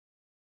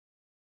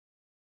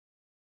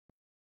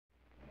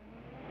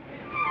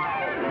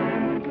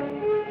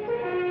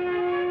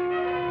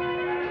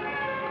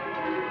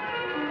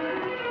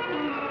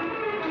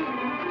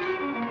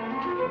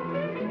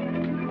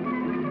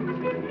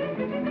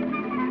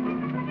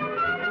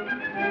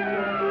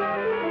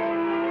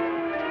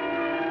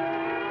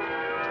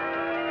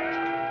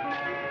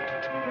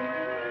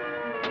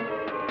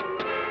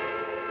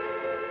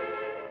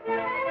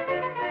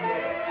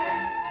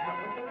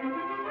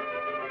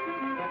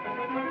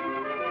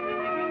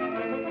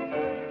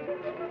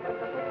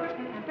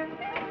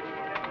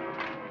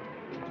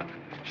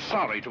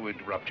sorry to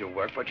interrupt your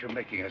work, but you're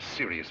making a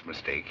serious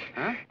mistake.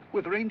 Huh?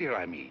 With reindeer,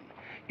 I mean.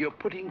 You're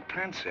putting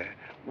Prancer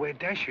where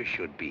Dasher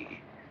should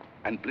be.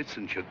 And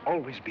Blitzen should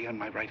always be on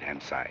my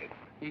right-hand side.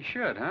 He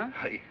should, huh?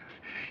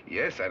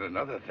 Yes, and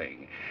another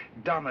thing.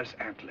 Donna's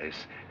antlers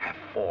have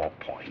 4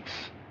 points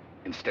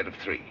instead of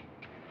 3.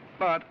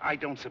 But I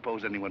don't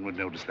suppose anyone would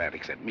notice that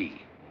except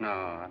me. No,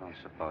 I don't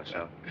suppose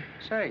so.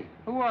 Say,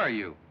 who are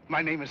you?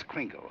 My name is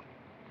Kringle.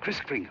 Kris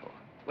Kringle.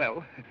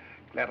 Well,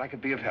 glad I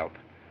could be of help.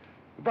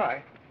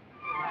 Goodbye.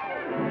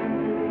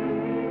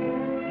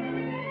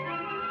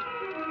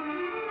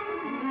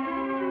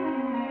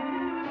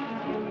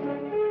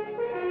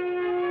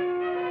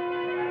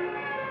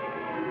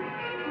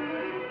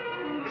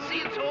 You see,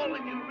 it's all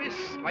in your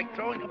wrists, like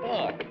throwing a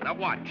ball. Now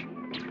watch.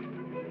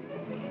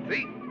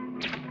 See?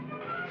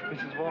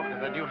 Mrs. Walker,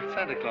 that new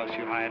Santa Claus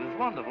you hired is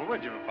wonderful.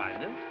 Where'd you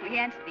find him? Well, he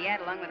answered the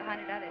ad along with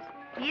 100 others.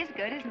 He is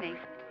good, isn't he?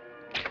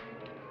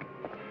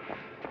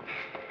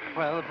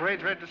 Well, the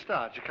parade's ready to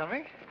start. You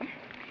coming?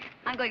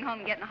 I'm going home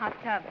and getting a hot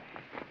tub.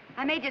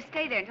 I may just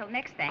stay there until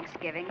next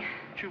Thanksgiving.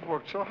 But you've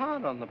worked so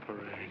hard on the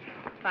parade.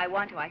 If I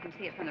want to, I can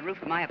see it from the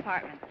roof of my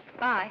apartment.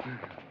 Bye.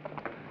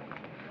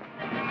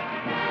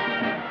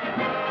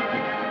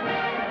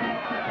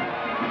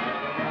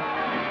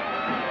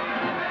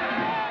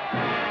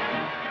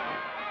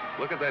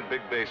 Look at that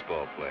big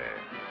baseball player.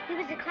 He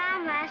was a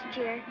clown last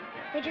year.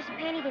 They just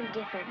painted him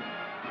different.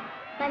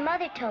 My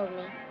mother told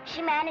me.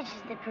 She manages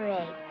the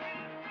parade.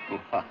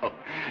 Wow,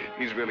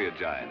 he's really a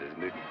giant,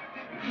 isn't he?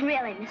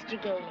 Really,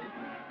 Mr. Gailey.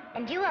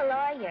 And you a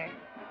lawyer.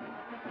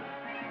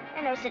 There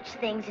are no such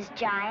things as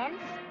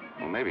giants.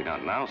 Well, maybe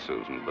not now,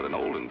 Susan, but in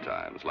olden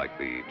times, like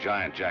the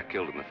giant Jack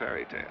killed in the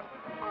fairy tale.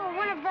 Oh,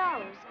 one of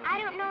those.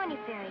 I don't know any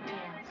fairy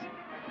tales.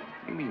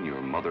 You mean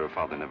your mother or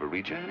father never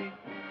read you any?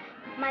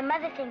 My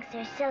mother thinks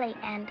they're silly,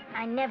 and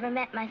I never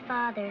met my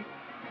father.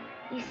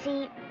 You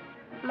see,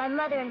 my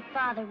mother and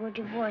father were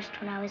divorced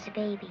when I was a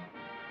baby.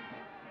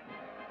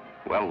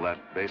 Well, that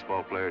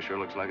baseball player sure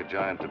looks like a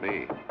giant to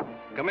me.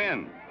 Come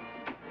in.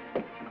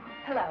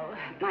 Hello.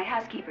 My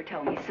housekeeper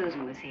told me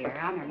Susan was here.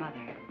 I'm her mother.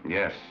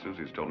 Yes,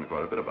 Susie's told me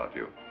quite a bit about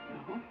you.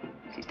 Oh,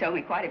 she's told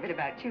me quite a bit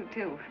about you,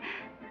 too.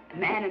 The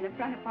man in the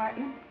front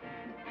apartment.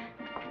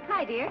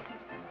 Hi, dear.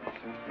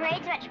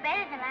 Parade's much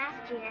better than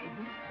last year.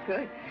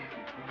 Good.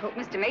 Hope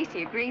Mr.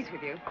 Macy agrees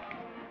with you.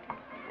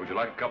 Would you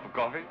like a cup of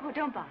coffee? Oh,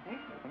 don't bother.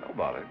 No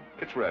bother.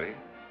 It's ready.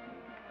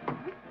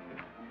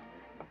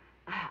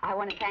 I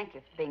want to thank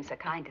you for being so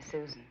kind to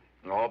Susan.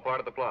 All part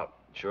of the plot.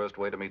 Surest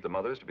way to meet the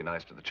mother is to be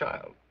nice to the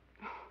child.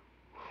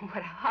 What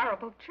a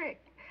horrible trick.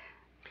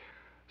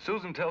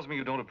 Susan tells me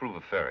you don't approve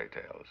of fairy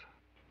tales.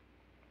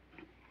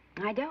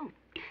 I don't.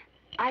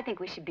 I think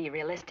we should be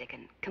realistic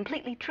and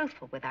completely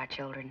truthful with our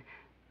children.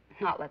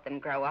 Not let them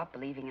grow up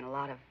believing in a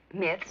lot of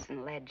myths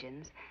and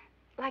legends.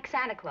 Like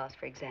Santa Claus,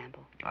 for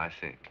example. I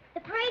see.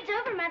 The parade's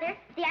over, Mother.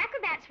 The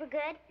acrobats were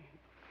good.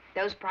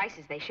 Those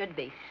prices, they should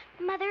be.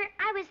 Mother,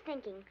 I was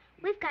thinking,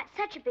 we've got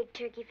such a big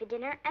turkey for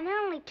dinner, and there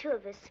are only 2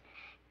 of us.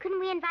 Couldn't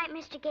we invite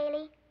Mr.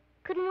 Gailey?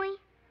 Couldn't we?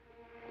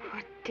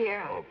 Oh,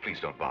 dear. Oh, please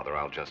don't bother.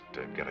 I'll just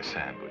get a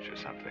sandwich or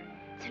something.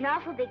 It's an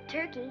awful big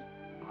turkey.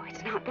 Oh,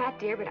 it's not that,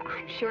 dear, but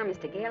I'm sure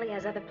Mr. Gailey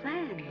has other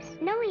plans.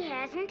 No, he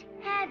hasn't.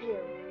 Have you?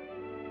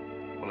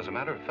 Well, as a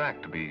matter of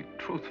fact, to be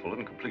truthful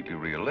and completely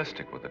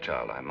realistic with the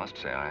child, I must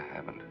say I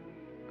haven't.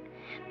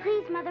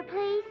 Please, Mother,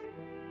 please.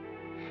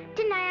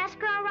 Didn't I ask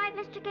her all right,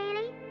 Mr.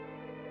 Gailey?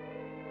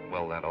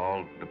 Well, that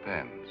all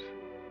depends.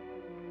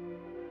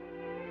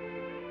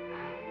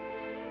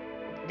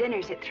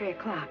 Dinner's at 3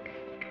 o'clock.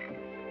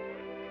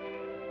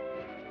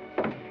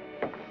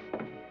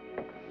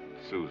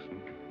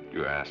 Susan,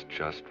 you asked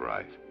just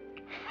right.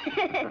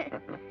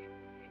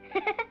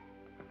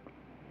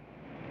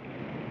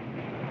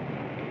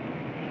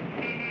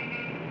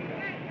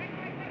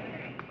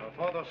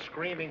 Before those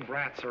screaming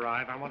brats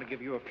arrive, I want to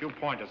give you a few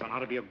pointers on how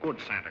to be a good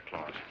Santa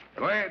Claus.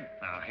 Go ahead.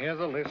 Now, here's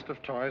a list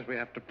of toys we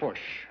have to push.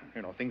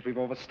 You know, things we've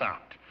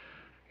overstocked.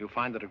 You'll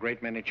find that a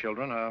great many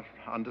children are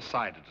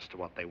undecided as to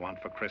what they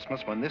want for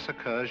Christmas. When this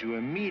occurs, you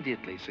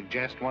immediately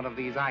suggest one of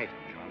these items.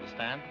 You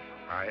understand?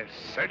 I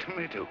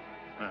certainly do.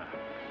 Ah,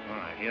 all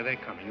right, here they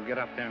come. You get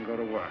up there and go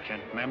to work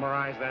and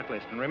memorize that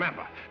list. And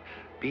remember,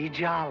 be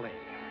jolly.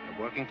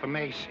 You're working for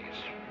Macy's.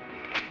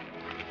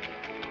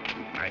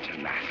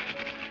 Imagine that.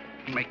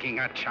 Making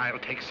a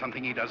child take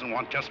something he doesn't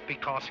want just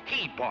because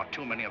he bought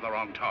too many of the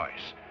wrong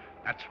toys.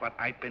 That's what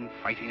I've been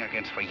fighting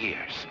against for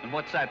years. And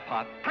what's that,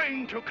 Pop?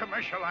 Praying to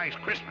commercialize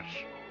Christmas.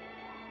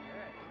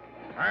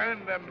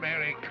 And a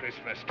Merry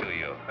Christmas to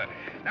you.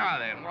 Now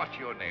then, what's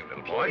your name,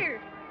 little boy?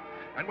 Peter.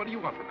 And what do you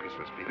want for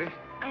Christmas, Peter?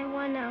 I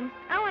want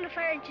a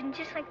fire engine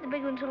just like the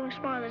big ones, only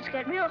smaller. It's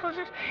got real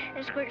hoses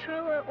and squirts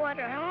real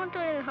water. I won't do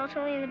it in the house,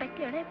 only in the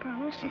backyard, I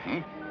promise.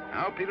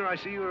 Now, Peter, I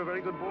see you're a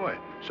very good boy.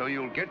 So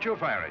you'll get your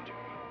fire engine.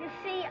 You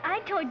see,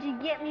 I told you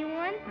to get me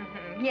one.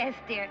 Yes,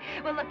 dear.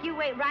 Well, look, you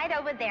wait right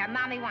over there.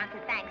 Mommy wants to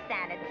thank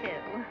Santa, too.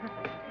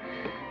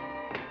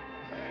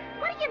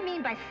 What do you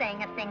mean by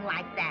saying a thing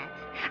like that?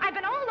 I've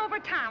been all over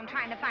town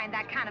trying to find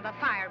that kind of a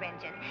fire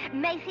engine.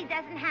 Macy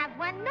doesn't have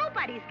one.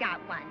 Nobody's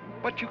got one.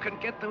 But you can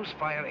get those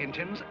fire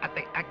engines at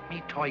the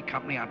Acme Toy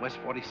Company on West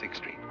 46th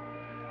Street.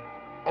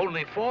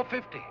 Only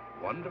 $4.50.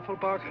 Wonderful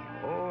bargain.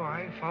 Oh,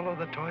 I follow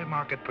the toy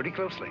market pretty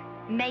closely.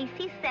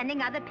 Macy's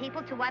sending other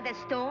people to other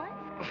stores?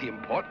 Well, the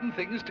important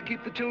thing is to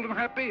keep the children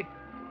happy.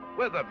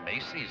 Whether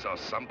Macy's or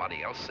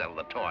somebody else sell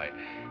the toy,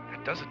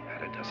 that doesn't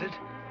matter, does it?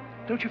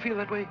 Don't you feel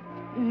that way?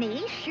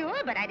 Me? Sure,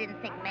 but I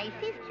didn't think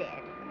Macy's did.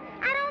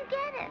 I don't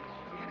get it.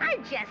 I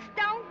just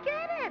don't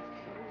get it.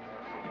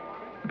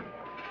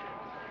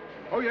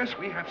 Oh, yes,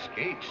 we have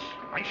skates.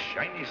 Nice,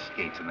 shiny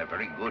skates, and they're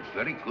very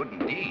good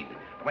indeed.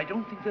 But I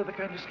don't think they're the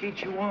kind of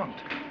skates you want.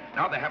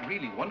 Now, they have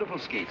really wonderful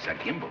skates at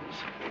Gimbels.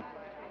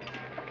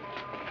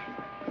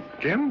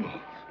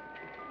 Gimbels?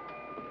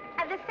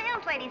 The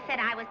sales lady said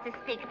I was to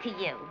speak to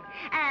you.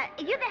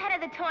 You're the head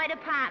of the toy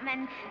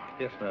department.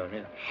 Yes, ma'am,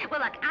 yeah.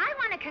 Well, look, I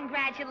want to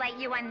congratulate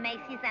you on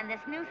Macy's and this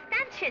new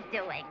stunt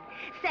you're doing,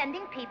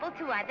 sending people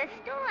to other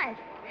stores.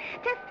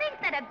 To think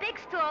that a big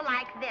store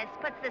like this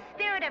puts the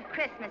spirit of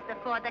Christmas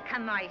before the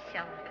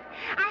commercial.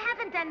 I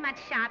haven't done much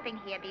shopping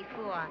here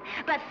before,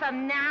 but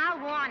from now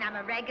on, I'm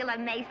a regular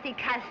Macy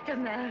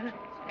customer.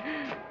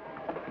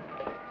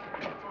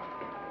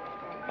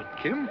 But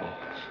Gimbels.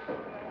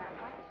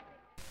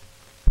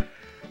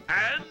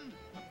 And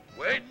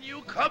when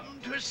you come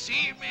to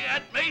see me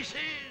at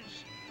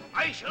Macy's,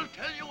 I shall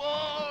tell you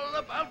all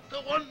about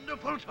the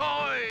wonderful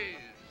toys.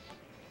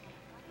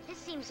 This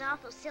seems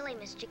awful silly,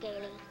 Mr.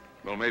 Gailey.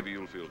 Well, maybe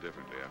you'll feel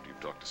differently after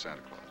you've talked to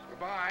Santa Claus.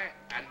 Goodbye,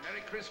 and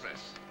Merry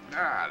Christmas.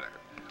 Now,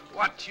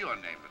 what's your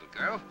name, little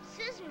girl?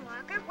 Susan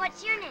Walker,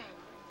 what's your name?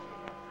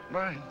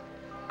 Mine,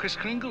 Kris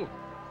Kringle.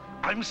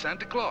 I'm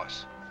Santa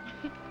Claus.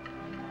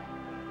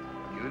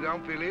 You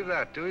don't believe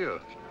that, do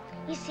you?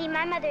 You see,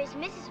 my mother is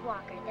Mrs.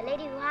 Walker, the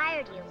lady who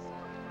hired you.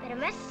 But I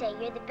must say,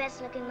 you're the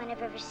best-looking one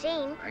I've ever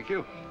seen. Thank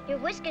you. Your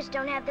whiskers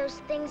don't have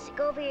those things that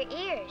go over your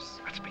ears.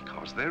 That's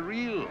because they're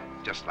real,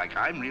 just like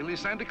I'm really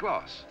Santa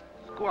Claus.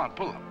 Go on,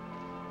 pull them.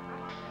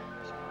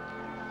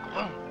 Go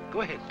on,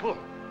 go ahead, pull.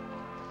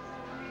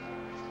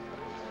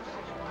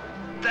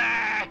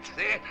 That's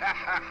it!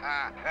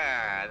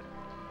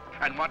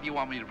 And what do you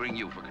want me to bring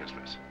you for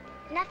Christmas?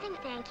 Nothing,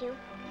 thank you.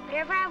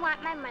 Whatever I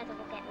want, my mother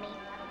will get me.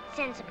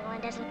 Sensible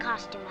and doesn't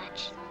cost too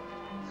much.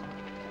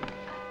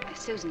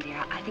 Susan,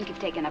 dear, I think you've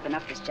taken up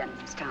enough of this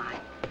gentleman's time.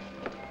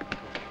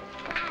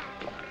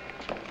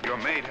 Your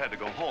maid had to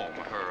go home.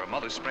 Her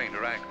mother sprained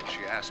her ankle. She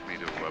asked me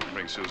to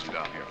bring Susan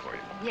down here for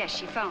you. Yes,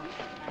 she phoned.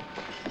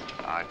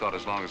 I thought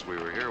as long as we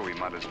were here, we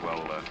might as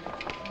well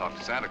talk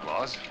to Santa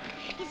Claus.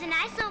 He's a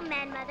nice old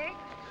man, Mother.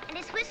 And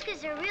his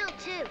whiskers are real,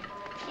 too.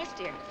 Yes,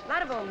 dear. A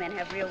lot of old men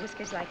have real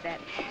whiskers like that.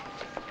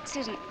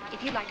 Susan,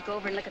 if you'd like to go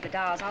over and look at the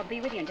dolls, I'll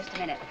be with you in just a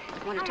minute.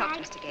 I want to talk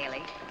to Mr.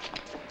 Gailey.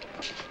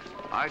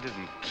 I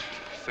didn't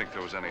think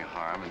there was any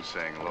harm in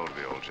saying hello to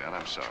the old gent.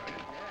 I'm sorry.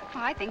 Oh,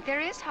 I think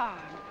there is harm.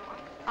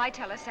 I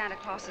tell her Santa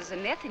Claus is a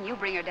myth, and you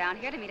bring her down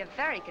here to meet a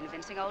very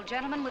convincing old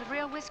gentleman with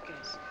real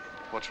whiskers.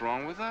 What's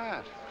wrong with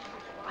that?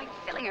 By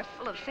filling her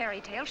full of fairy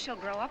tales, she'll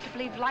grow up to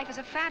believe life is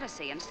a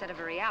fantasy instead of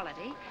a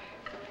reality.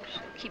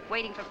 She'll keep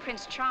waiting for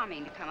Prince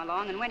Charming to come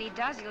along, and when he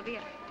does, he'll be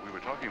a... We were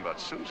talking about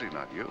Susie,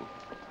 not you.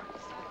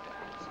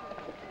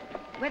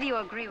 Whether you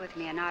agree with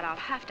me or not, I'll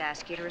have to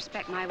ask you to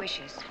respect my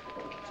wishes.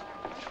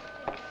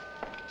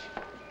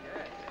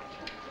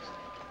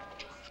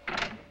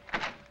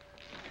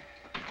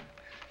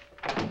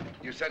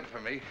 You sent for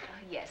me?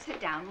 Yes,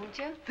 sit down, won't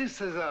you? This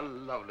is a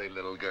lovely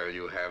little girl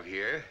you have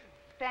here.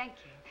 Thank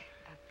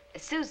you.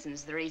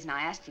 Susan's the reason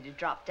I asked you to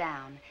drop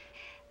down.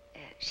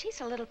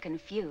 She's a little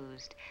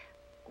confused.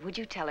 Would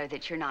you tell her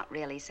that you're not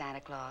really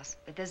Santa Claus?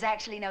 That there's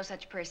actually no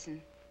such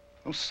person?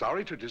 I'm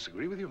sorry to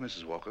disagree with you,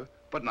 Mrs. Walker,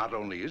 but not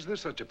only is there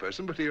such a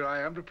person, but here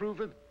I am to prove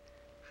it.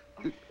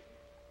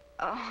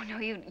 Oh, no,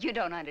 you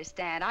don't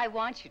understand. I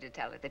want you to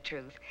tell her the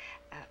truth.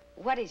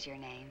 What is your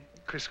name?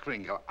 Kris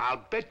Kringle.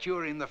 I'll bet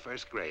you're in the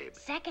first grade.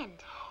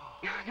 Second.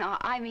 No,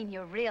 I mean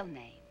your real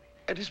name.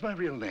 It is my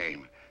real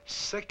name.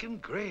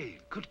 Second grade.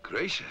 Good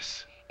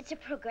gracious. It's a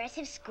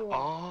progressive school.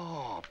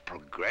 Oh,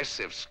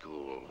 progressive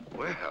school.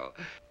 Well,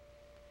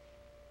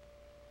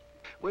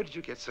 where did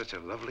you get such a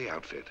lovely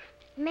outfit?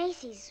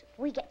 Macy's.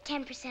 We get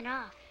 10%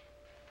 off.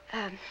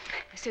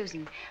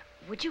 Susan,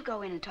 would you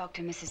go in and talk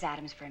to Mrs.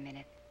 Adams for a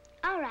minute?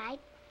 All right.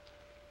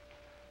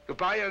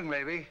 Goodbye, young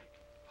lady.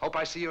 Hope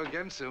I see you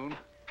again soon.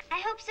 I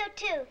hope so,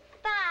 too.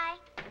 Bye.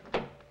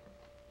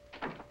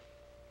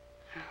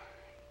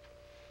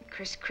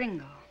 Kris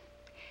Kringle.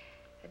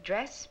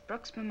 Address,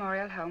 Brooks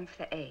Memorial Home for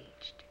the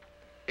Aged.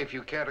 If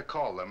you care to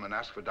call them and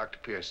ask for Dr.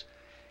 Pierce,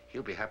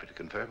 he'll be happy to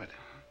confirm it.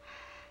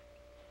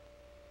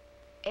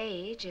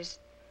 Age as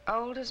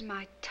old as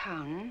my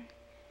tongue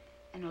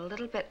and a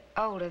little bit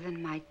older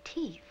than my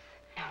teeth.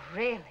 Now,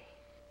 really?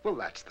 Well,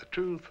 that's the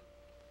truth.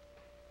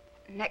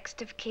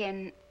 Next of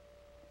kin,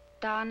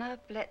 Donna,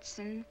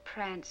 Blitzen,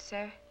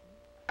 Prancer.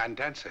 And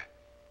Dancer.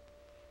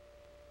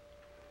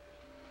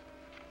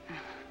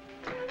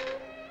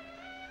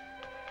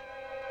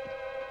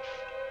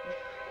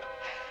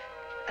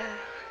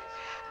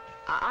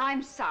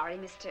 I'm sorry,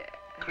 Mr.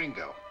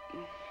 Kringle.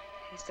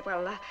 Yes,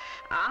 well,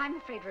 I'm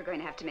afraid we're going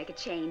to have to make a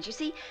change. You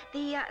see,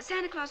 the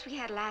Santa Claus we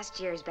had last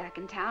year is back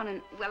in town,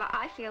 and, well,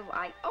 I feel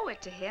I owe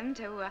it to him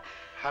to,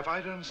 Have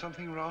I done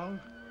something wrong?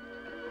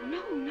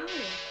 No.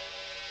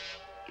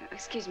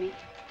 Excuse me.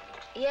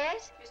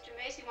 Yes? Mr.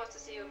 Macy wants to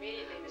see you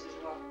immediately,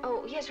 Mrs. Walker.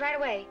 Oh, yes, right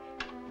away.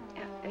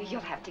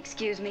 You'll have to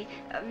excuse me.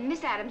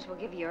 Miss Adams will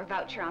give you your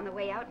voucher on the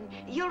way out, and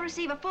you'll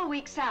receive a full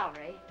week's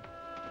salary.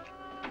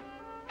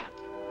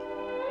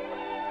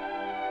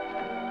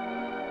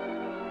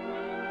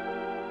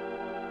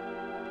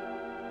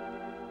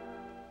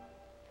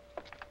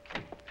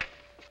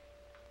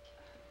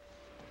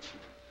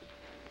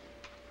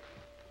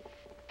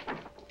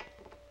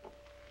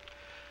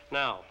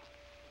 Now,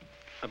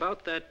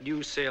 about that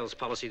new sales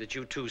policy that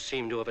you two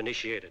seem to have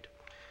initiated.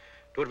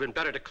 It would have been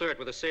better to clear it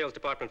with the sales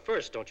department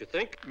first, don't you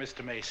think?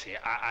 Mr. Macy,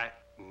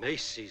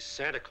 Macy's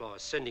Santa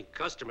Claus sending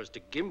customers to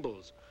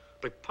Gimbels.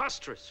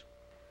 Preposterous.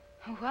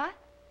 What?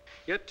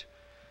 Yet,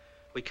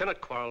 we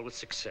cannot quarrel with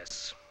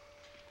success.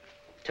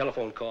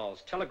 Telephone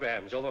calls,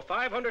 telegrams, over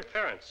 500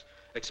 parents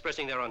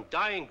expressing their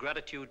undying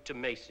gratitude to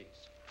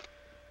Macy's.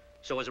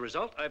 So as a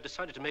result, I've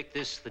decided to make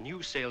this the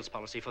new sales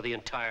policy for the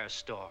entire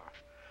store.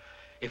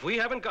 If we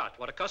haven't got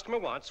what a customer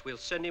wants, we'll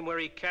send him where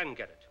he can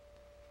get it.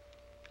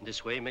 In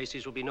this way,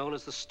 Macy's will be known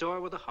as the store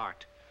with a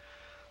heart.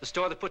 The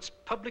store that puts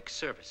public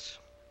service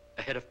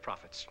ahead of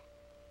profits.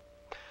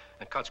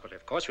 And consequently,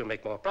 of course, we'll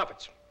make more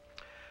profits.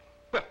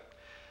 Well,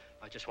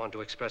 I just want to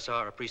express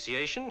our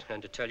appreciation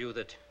and to tell you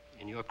that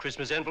in your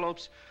Christmas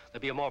envelopes,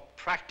 there'll be a more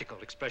practical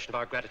expression of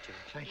our gratitude.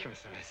 Thank you,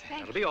 Mr. Macy.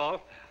 That'll be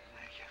all.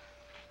 Thank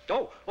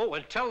you. Oh,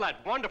 and tell that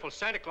wonderful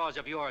Santa Claus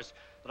of yours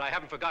that I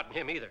haven't forgotten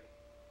him either.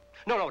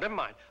 No, never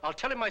mind. I'll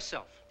tell him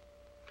myself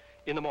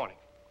in the morning.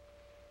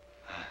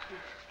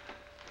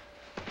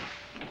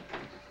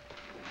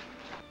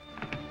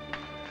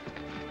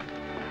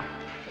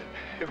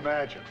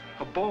 Imagine,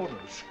 a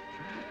bonus.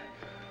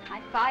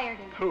 I fired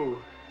him. Who?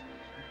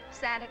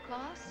 Santa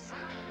Claus?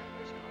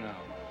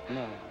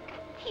 No.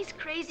 He's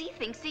crazy. He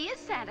thinks he is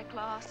Santa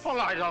Claus. Well,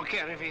 I don't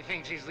care if he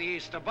thinks he's the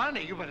Easter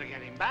Bunny. You better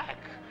get him back.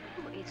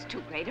 Oh, it's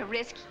too great a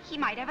risk. He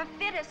might have a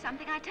fit or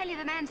something. I tell you,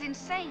 the man's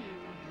insane.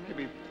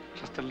 Maybe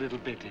just a little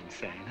bit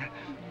insane.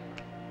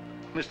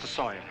 Mr.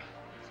 Sawyer.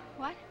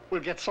 What? We'll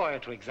get Sawyer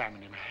to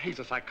examine him. He's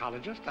a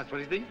psychologist. That's what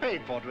he's being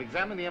paid for, to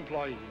examine the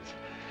employees.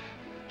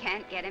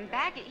 Can't get him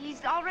back.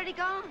 He's already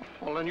gone.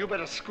 Well, then you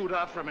better scoot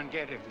after him and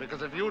get him,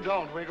 because if you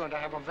don't, we're going to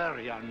have a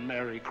very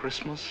unmerry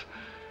Christmas.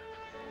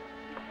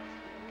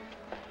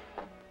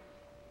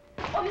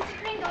 Oh,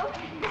 Mr. Kringle!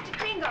 Mr.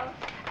 Kringle!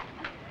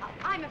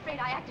 I'm afraid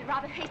I acted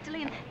rather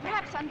hastily and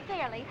perhaps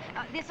unfairly.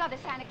 This other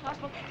Santa Claus,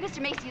 well,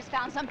 Mr. Macy has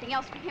found something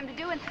else for him to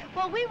do, and,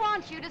 well, we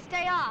want you to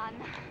stay on.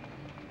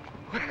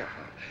 Well,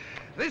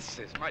 this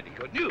is mighty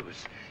good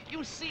news.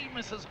 You see,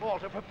 Mrs.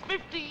 Walter, for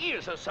 50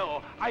 years or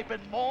so, I've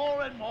been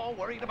more and more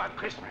worried about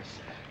Christmas.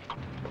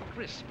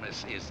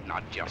 Christmas is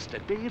not just a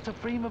day, it's a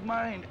frame of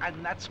mind,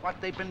 and that's what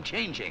they've been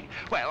changing.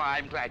 Well,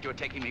 I'm glad you're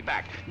taking me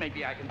back.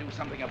 Maybe I can do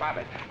something about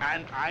it.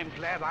 And I'm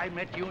glad I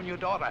met you and your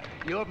daughter.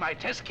 You're my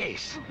test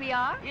case. We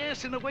are?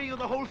 Yes, in a way, you're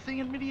the whole thing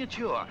in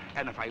miniature.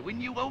 And if I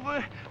win you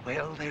over,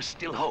 well, there's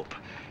still hope.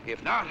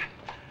 If not,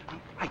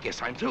 I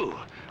guess I'm through.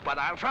 But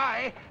I'll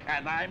try,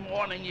 and I'm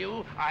warning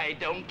you, I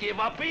don't give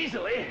up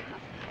easily.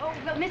 Oh,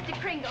 well, Mr.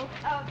 Kringle,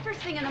 first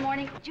thing in the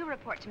morning, would you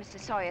report to Mr.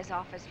 Sawyer's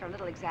office for a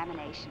little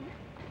examination?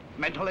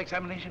 Mental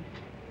examination?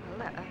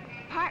 Well,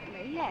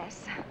 partly,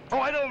 yes. Oh,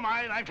 I don't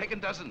mind. I've taken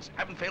dozens.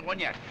 Haven't failed one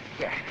yet.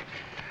 Yeah.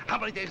 How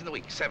many days in the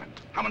week? 7.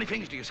 How many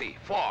fingers do you see?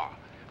 4.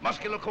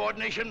 Muscular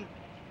coordination?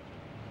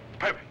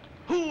 Perfect.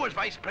 Who was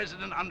vice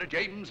president under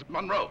James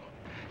Monroe?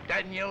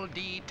 Daniel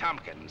D.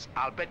 Tompkins.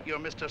 I'll bet your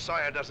Mr.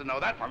 Sawyer doesn't know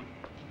that one.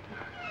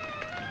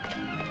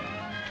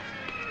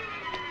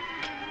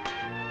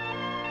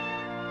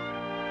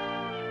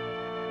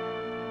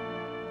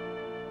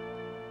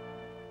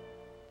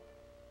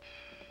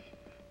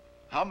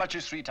 How much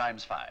is 3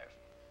 times 5?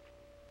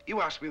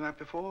 You asked me that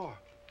before.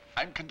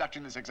 I'm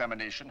conducting this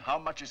examination. How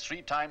much is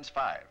 3 times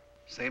 5?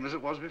 Same as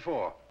it was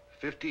before.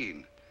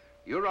 15.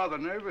 You're rather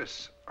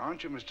nervous,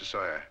 aren't you, Mr.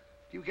 Sawyer?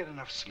 Do you get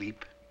enough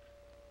sleep?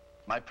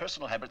 My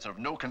personal habits are of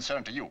no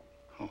concern to you.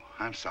 Oh,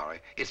 I'm sorry.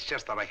 It's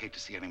just that I hate to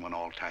see anyone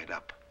all tied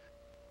up.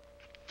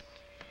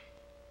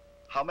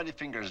 How many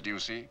fingers do you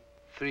see?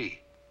 3.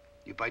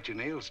 You bite your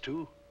nails,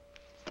 too?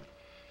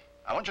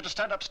 I want you to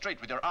stand up straight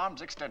with your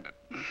arms extended.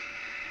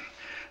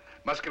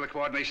 Muscular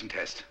coordination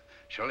test.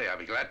 Surely I'll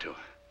be glad to.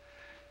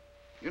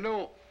 You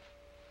know,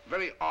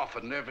 very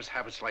often nervous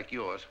habits like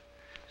yours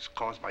is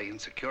caused by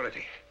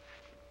insecurity.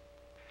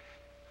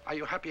 Are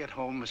you happy at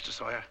home, Mr.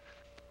 Sawyer?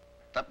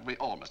 That will be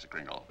all, Mr.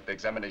 Kringle. The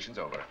examination's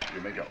over.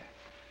 You may go.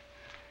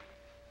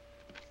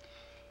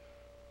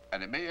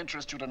 And it may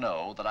interest you to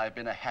know that I've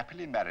been a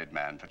happily married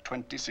man for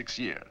 26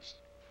 years.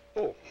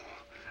 Oh,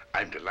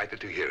 I'm delighted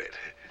to hear it.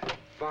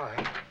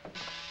 Bye.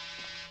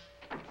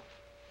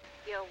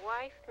 Your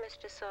wife,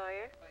 Mr.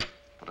 Sawyer?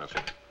 What else?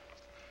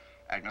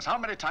 Agnes, how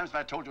many times have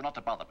I told you not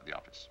to bother with the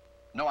office?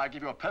 No, I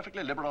give you a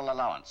perfectly liberal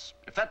allowance.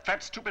 If that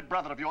fat, stupid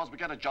brother of yours would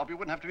get a job, you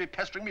wouldn't have to be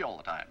pestering me all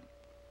the time.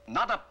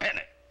 Not a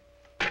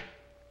penny.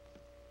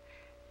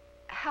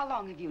 How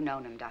long have you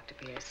known him, Dr.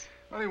 Pierce?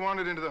 Well, he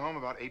wandered into the home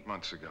about 8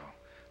 months ago.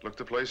 Looked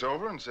the place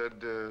over and said,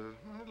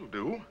 it'll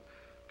do.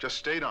 Just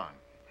stayed on.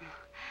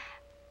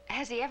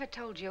 Has he ever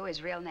told you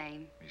his real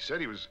name? He said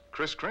he was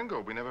Kris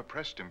Kringle. We never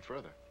pressed him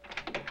further.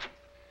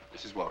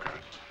 Mrs. Walker,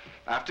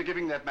 after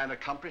giving that man a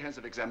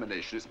comprehensive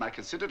examination, it's my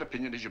considered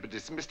opinion he should be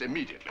dismissed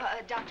immediately.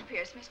 Dr.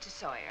 Pierce, Mr.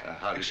 Sawyer.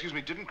 Excuse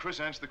me, didn't Kris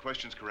answer the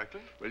questions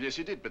correctly? Well, yes,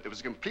 he did, but there was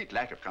a complete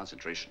lack of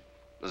concentration.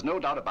 There's no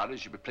doubt about it, he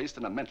should be placed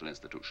in a mental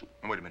institution.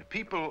 And wait a minute.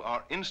 People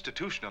are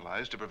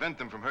institutionalized to prevent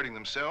them from hurting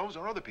themselves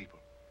or other people.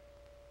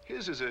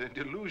 His is a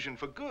delusion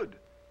for good.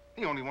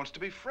 He only wants to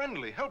be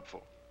friendly,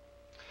 helpful.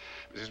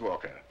 Mrs.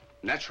 Walker,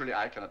 naturally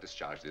I cannot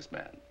discharge this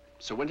man.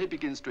 So when he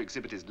begins to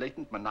exhibit his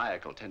latent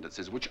maniacal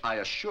tendencies, which I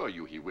assure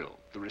you he will,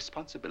 the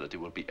responsibility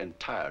will be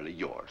entirely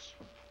yours.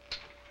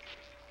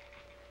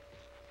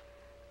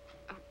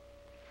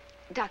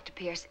 Dr.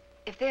 Pierce,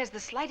 if there's the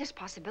slightest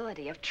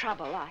possibility of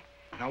trouble,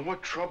 Now,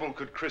 what trouble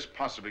could Kris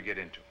possibly get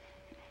into?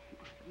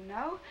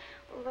 No?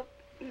 Well,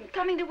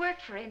 coming to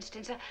work, for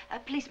instance, a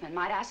policeman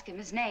might ask him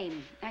his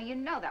name. Now, you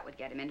know that would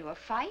get him into a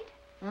fight.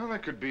 Well,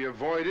 that could be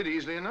avoided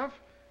easily enough.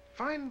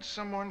 Find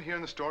someone here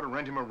in the store to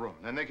rent him a room.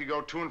 Then they could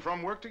go to and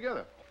from work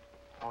together.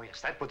 Oh, yes,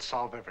 that would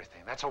solve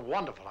everything. That's a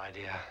wonderful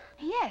idea.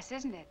 Yes,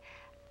 isn't it?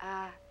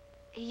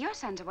 Your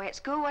son's away at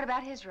school. What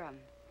about his room?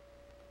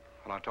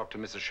 Well, I'll talk to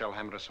Mrs.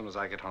 Shellhammer as soon as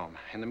I get home.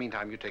 In the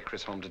meantime, you take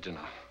Kris home to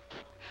dinner.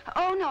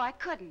 Oh, no, I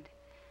couldn't.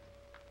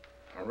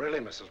 Oh, really,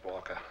 Mrs.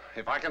 Walker?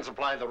 If I can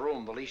supply the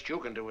room, the least you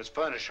can do is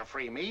furnish a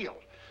free meal.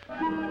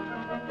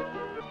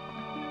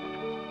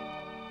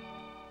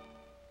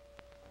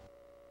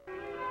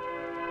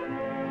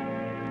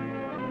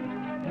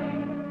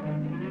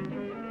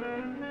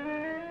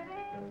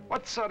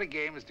 What sort of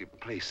games do you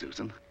play,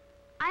 Susan?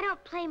 I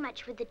don't play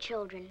much with the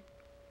children.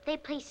 They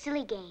play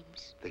silly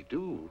games. They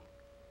do?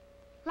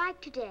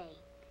 Like today,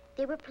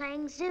 they were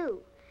playing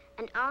zoo,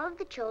 and all of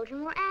the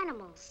children were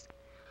animals.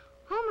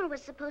 Homer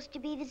was supposed to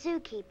be the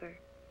zookeeper.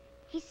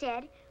 He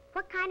said,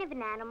 "What kind of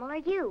an animal are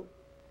you?"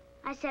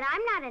 I said,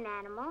 "I'm not an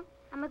animal.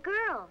 I'm a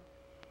girl."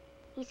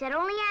 He said,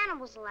 "Only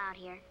animals allowed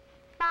here.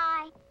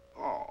 Bye."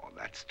 Oh,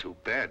 that's too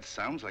bad.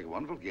 Sounds like a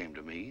wonderful game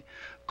to me.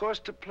 Of course,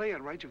 to play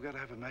it right, you've got to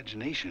have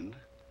imagination.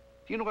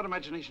 Do you know what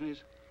imagination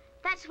is?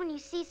 That's when you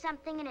see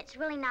something and it's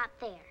really not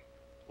there.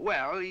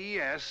 Well,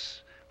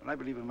 yes, but I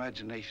believe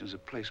imagination is a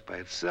place by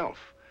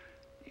itself.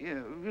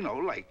 Yeah, you know,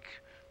 like,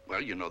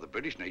 well, you know the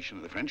British nation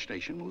and the French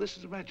nation. Well, this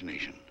is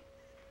imagination.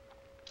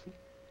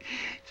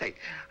 Say,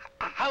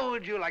 how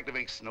would you like to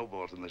make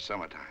snowballs in the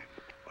summertime?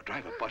 Or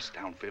drive a bus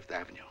down Fifth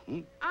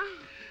Avenue,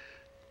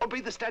 Or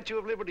be the Statue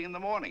of Liberty in the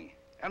morning,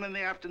 and in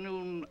the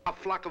afternoon, a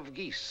flock of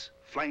geese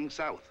flying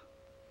south?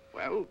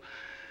 Well,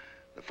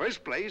 the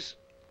first place,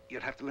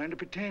 you'd have to learn to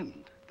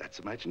pretend. That's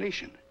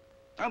imagination.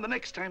 Now, the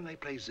next time they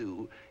play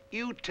zoo,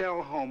 you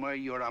tell Homer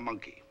you're a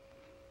monkey.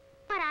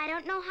 But I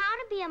don't know how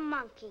to be a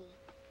monkey.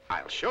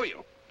 I'll show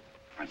you.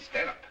 And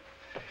stand up.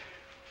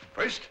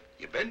 First,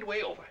 you bend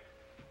way over.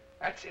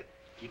 That's it.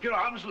 Keep your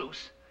arms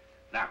loose.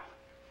 Now,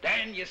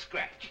 then you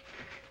scratch.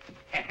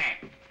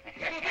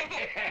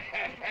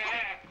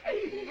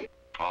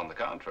 On the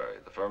contrary,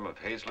 the firm of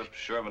Hayslip,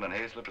 Sherman, and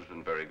Hayslip has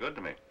been very good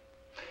to me.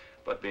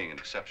 But being an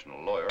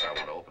exceptional lawyer, I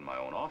want to open my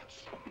own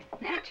office.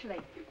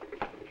 Naturally.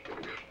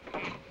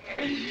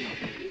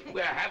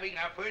 We're having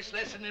our first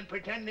lesson in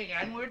pretending,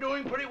 and we're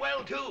doing pretty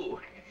well, too.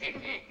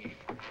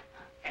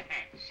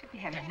 She'll be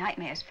having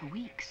nightmares for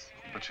weeks.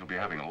 But you'll be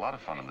having a lot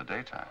of fun in the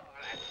daytime.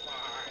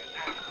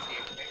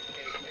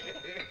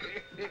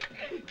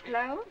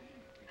 Hello?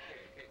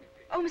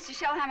 Oh, Mr.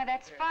 Shellhammer,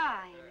 that's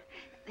fine.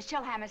 The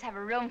Shellhammers have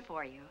a room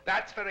for you.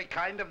 That's very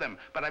kind of them,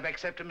 but I've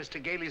accepted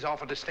Mr. Gailey's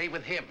offer to stay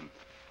with him.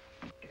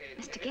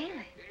 Mr.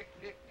 Gailey?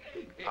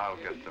 I'll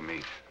get the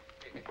meat.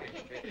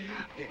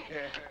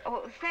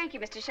 Oh, thank you,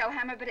 Mr.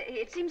 Shellhammer, but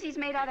it seems he's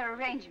made other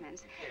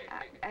arrangements.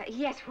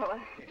 Yes, well,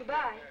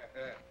 goodbye.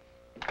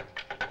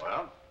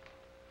 Well,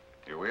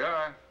 here we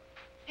are.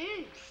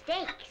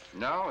 Steaks.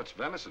 No, it's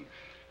venison.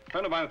 A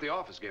friend of mine at the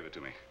office gave it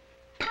to me.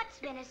 What's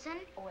venison?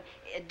 Oh,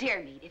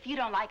 deer meat. If you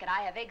don't like it,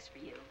 I have eggs for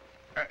you.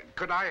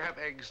 Could I have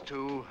eggs,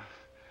 too?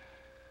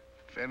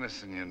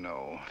 Venison, you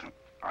know,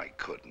 I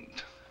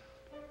couldn't.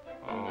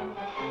 Oh,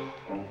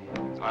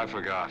 I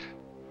forgot.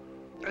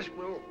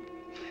 Well,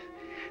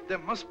 there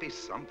must be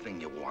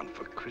something you want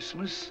for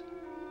Christmas.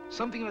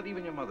 Something that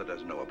even your mother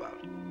doesn't know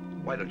about.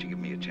 Why don't you give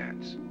me a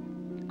chance?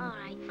 All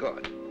right.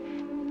 Good.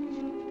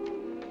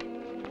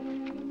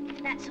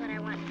 That's what I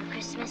want for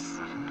Christmas.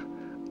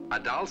 A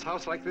doll's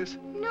house like this?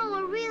 No,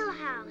 a real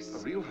house. A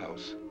real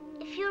house?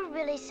 If you're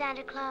really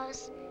Santa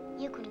Claus,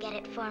 you can get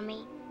it for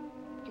me.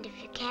 And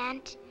if you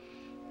can't,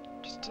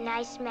 just a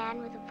nice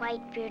man with a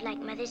white beard like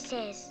Mother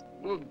says.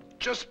 Well,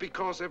 just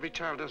because every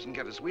child doesn't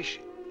get his wish,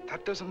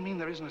 that doesn't mean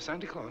there isn't a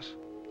Santa Claus.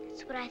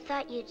 That's what I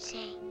thought you'd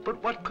say.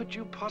 But what could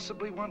you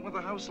possibly want with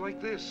a house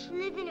like this?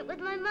 Live in it with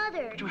my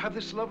mother. But you have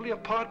this lovely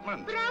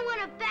apartment. But I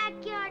want a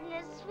backyard and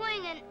a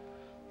swing and...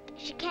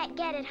 She can't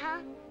get it, huh?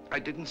 I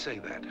didn't say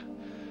that.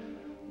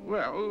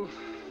 Well,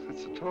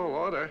 it's a tall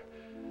order,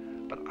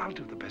 but I'll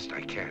do the best I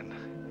can.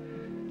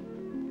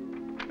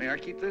 May I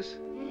keep this?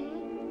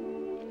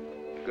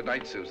 Mm-hmm. Good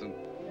night, Susan.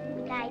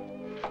 Good night.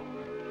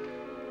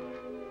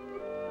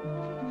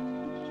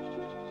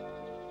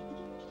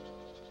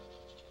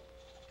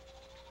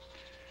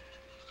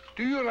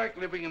 Do you like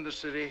living in the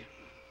city?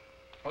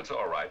 Oh, it's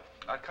all right.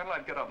 I'd kind of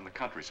like to get out in the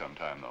country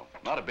sometime, though.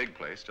 Not a big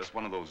place, just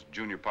one of those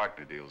junior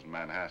partner deals in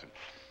Manhattan.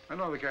 I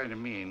know the kind you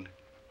mean.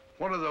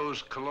 One of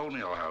those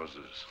colonial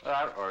houses.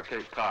 Or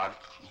Cape Cod.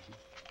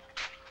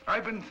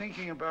 I've been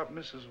thinking about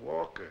Mrs.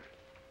 Walker.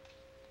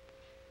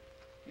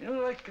 You know,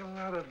 like a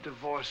lot of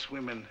divorced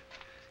women,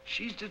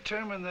 she's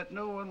determined that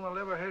no one will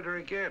ever hurt her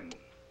again.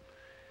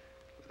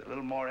 With a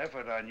little more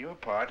effort on your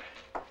part,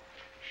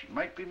 she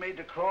might be made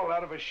to crawl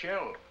out of a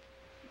shell.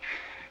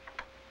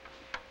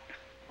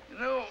 You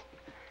know,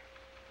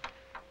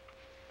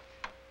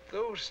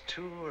 those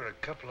two are a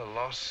couple of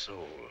lost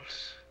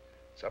souls.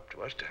 It's up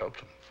to us to help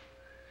them.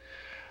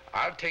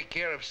 I'll take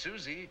care of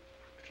Susie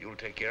if you'll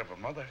take care of her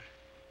mother.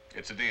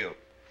 It's a deal.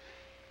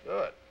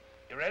 Good.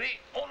 You ready?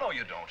 Oh, no,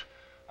 you don't.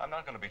 I'm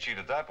not going to be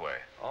cheated that way.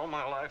 All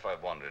my life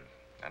I've wondered,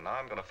 and now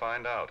I'm going to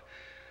find out.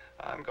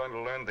 I'm going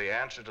to learn the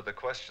answer to the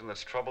question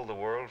that's troubled the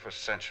world for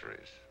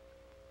centuries.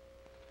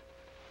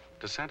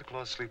 Does Santa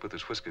Claus sleep with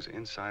his whiskers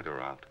inside or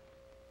out?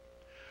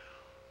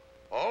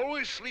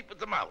 Always sleep with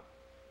them out.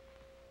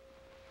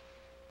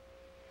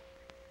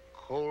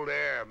 Cold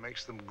air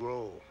makes them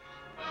grow.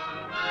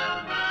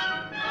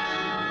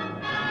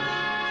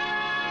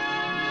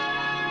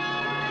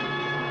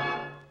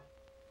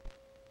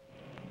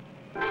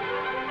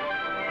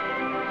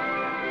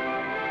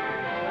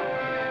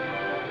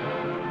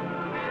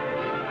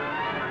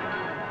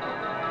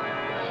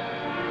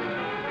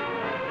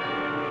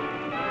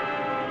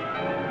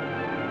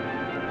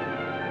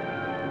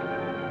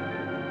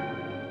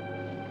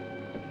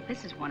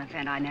 This is one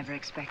event I never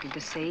expected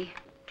to see.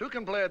 Two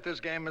can play at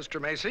this game,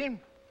 Mr. Macy.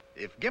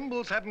 If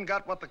Gimbels haven't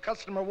got what the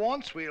customer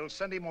wants, we'll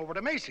send him over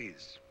to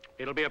Macy's.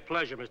 It'll be a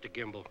pleasure, Mr.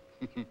 Gimbel.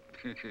 And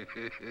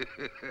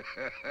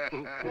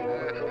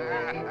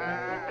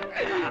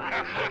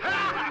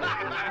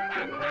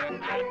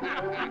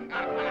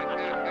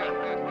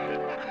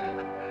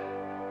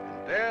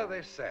there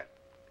they sat,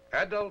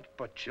 adult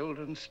but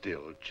children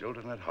still,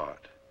 children at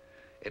heart.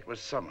 It was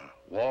summer,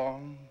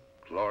 warm,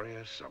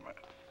 glorious summer.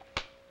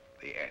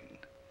 The end.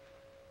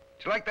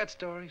 Did you like that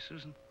story,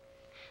 Susan?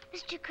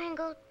 Mr.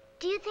 Kringle,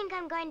 do you think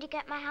I'm going to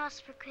get my house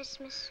for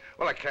Christmas?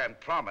 Well, I can't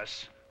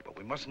promise, but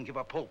we mustn't give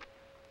up hope.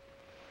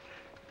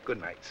 Good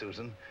night,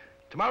 Susan.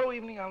 Tomorrow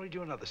evening, I'll read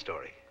you another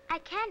story. I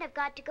can't. I've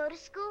got to go to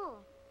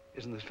school.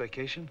 Isn't this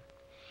vacation?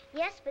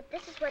 Yes, but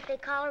this is what they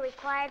call a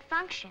required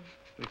function.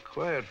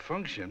 Required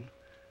function?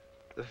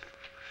 The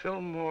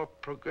Fillmore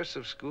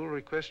Progressive School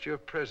requests your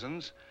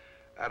presence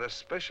at a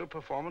special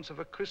performance of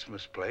a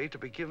Christmas play to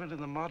be given in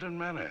the modern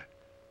manner.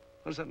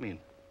 What does that mean?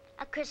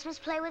 A Christmas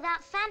play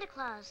without Santa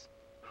Claus.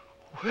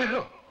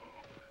 Well,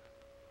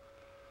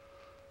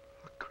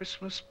 a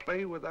Christmas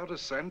play without a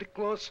Santa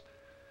Claus?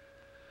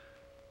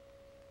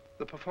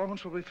 The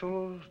performance will be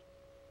followed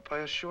by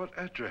a short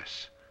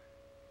address.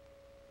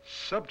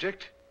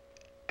 Subject,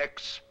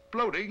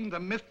 exploding the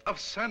myth of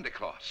Santa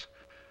Claus.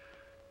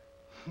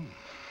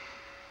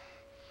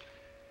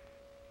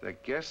 The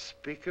guest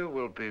speaker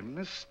will be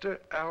Mr.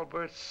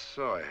 Albert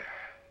Sawyer.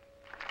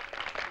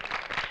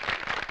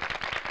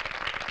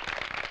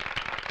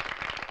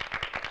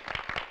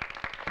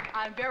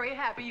 I'm very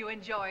happy you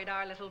enjoyed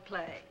our little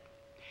play.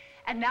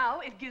 And now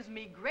it gives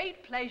me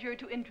great pleasure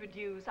to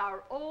introduce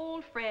our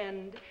old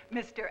friend,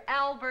 Mr.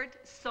 Albert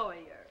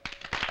Sawyer.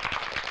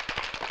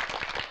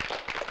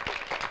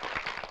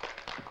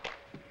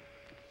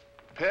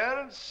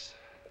 Parents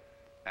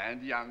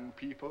and young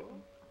people,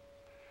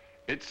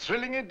 it's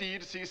thrilling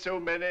indeed to see so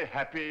many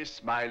happy,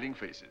 smiling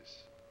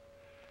faces.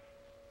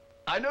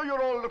 I know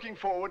you're all looking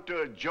forward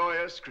to a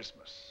joyous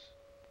Christmas,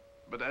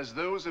 but as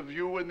those of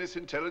you in this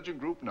intelligent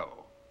group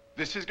know,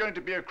 this is going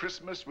to be a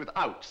Christmas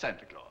without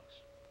Santa Claus.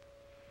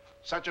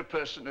 Such a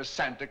person as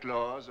Santa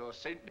Claus or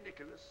St.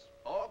 Nicholas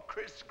or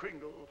Kris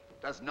Kringle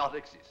does not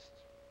exist.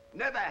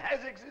 Never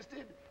has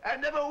existed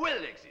and never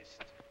will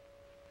exist.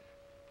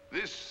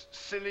 This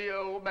silly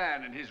old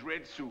man in his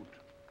red suit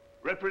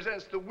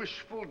represents the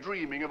wishful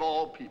dreaming of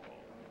all people.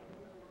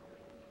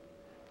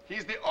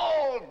 He's the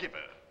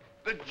all-giver,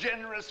 the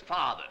generous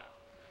father.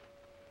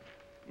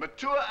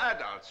 Mature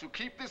adults who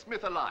keep this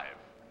myth alive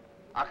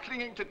are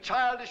clinging to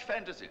childish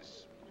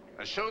fantasies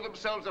and show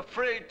themselves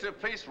afraid to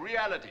face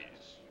realities.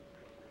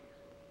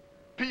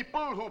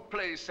 People who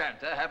play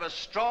Santa have a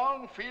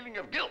strong feeling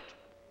of guilt.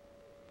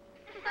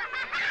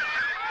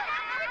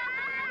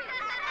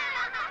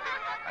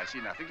 I see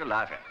nothing to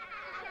laugh at.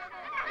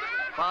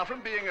 Far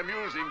from being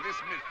amusing,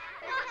 this myth...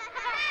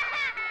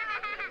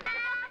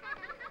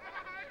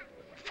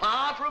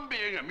 Far from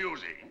being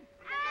amusing,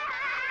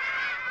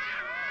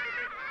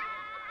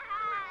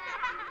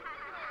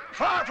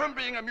 Far from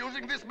being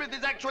amusing, this myth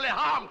is actually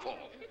harmful.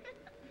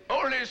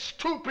 Only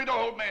stupid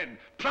old men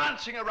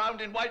prancing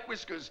around in white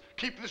whiskers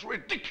keep this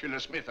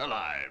ridiculous myth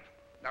alive.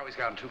 Now he's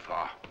gone too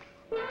far.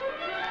 He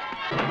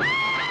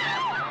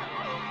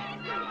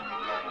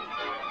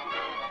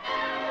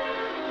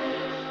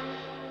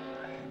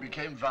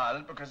became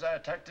violent because I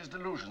attacked his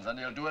delusions, and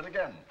he'll do it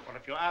again. Well,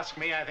 if you ask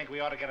me, I think we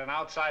ought to get an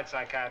outside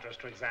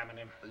psychiatrist to examine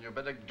him. Then you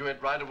better do it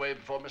right away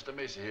before Mr.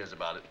 Macy hears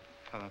about it.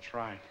 Oh, that's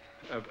right.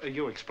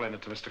 You explain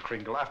it to Mr.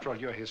 Kringle. After all,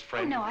 you're his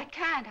friend. Oh, no, I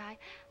can't.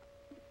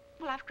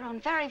 Well, I've grown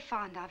very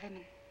fond of him,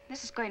 and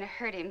this is going to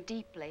hurt him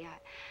deeply.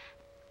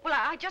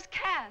 I just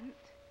can't.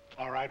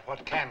 All right,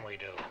 what can we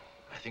do?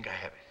 I think I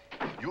have it.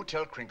 You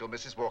tell Kringle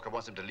Mrs. Walker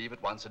wants him to leave at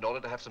once in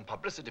order to have some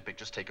publicity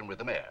pictures taken with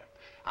the mayor.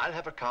 I'll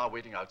have a car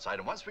waiting outside,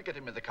 and once we get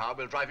him in the car,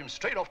 we'll drive him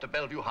straight off to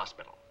Bellevue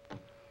Hospital.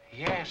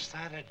 Yes,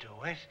 that'll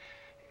do it.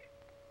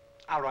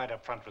 I'll ride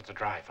up front with the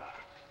driver.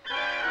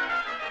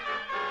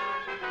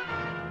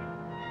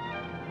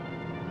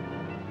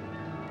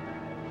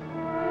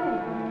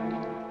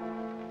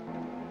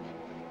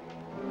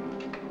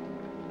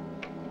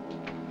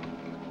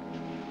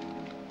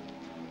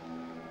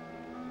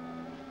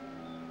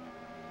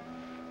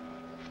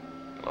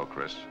 Hello,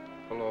 Kris.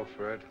 Hello,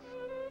 Fred.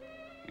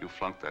 You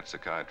flunked that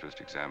psychiatrist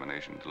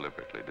examination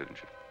deliberately, didn't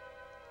you?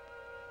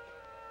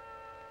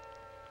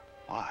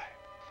 Why?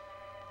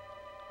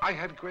 I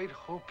had great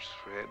hopes,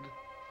 Fred.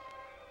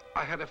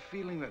 I had a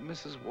feeling that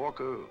Mrs.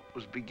 Walker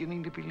was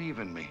beginning to believe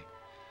in me.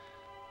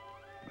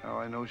 Now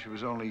I know she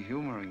was only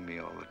humoring me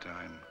all the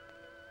time.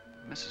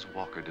 Mrs.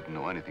 Walker didn't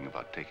know anything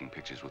about taking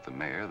pictures with the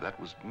mayor. That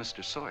was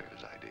Mr.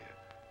 Sawyer's idea.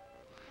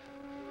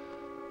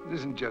 It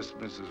isn't just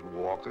Mrs.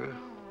 Walker.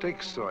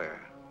 Take Sawyer.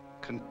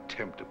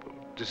 Contemptible,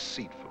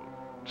 deceitful,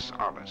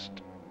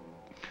 dishonest.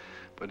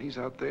 But he's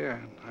out there,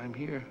 and I'm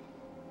here.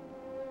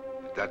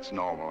 If that's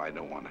normal, I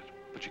don't want it.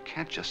 But you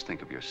can't just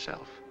think of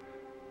yourself.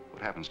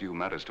 What happens to you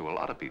matters to a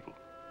lot of people.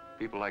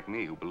 People like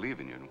me who believe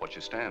in you and what you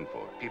stand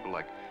for. People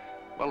like,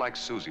 well, like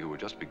Susie, who are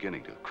just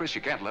beginning to. Kris,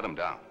 you can't let them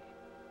down.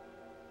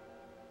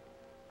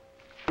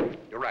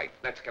 You're right.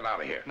 Let's get out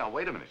of here. Now,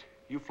 wait a minute.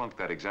 You flunked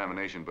that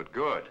examination, but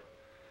good.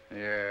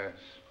 Yes.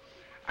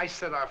 I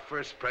said our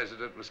first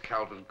president was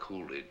Calvin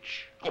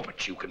Coolidge. Oh,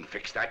 but you can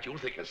fix that. You'll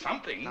think of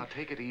something. Now,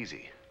 take it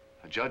easy.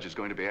 A judge is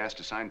going to be asked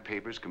to sign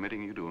papers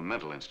committing you to a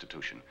mental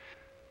institution.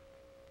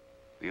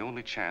 The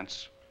only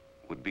chance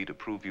would be to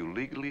prove you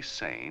legally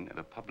sane at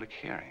a public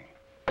hearing.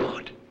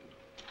 Good.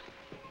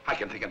 I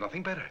can think of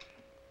nothing better.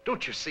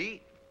 Don't you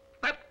see?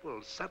 That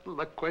will settle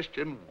the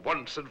question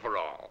once and for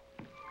all.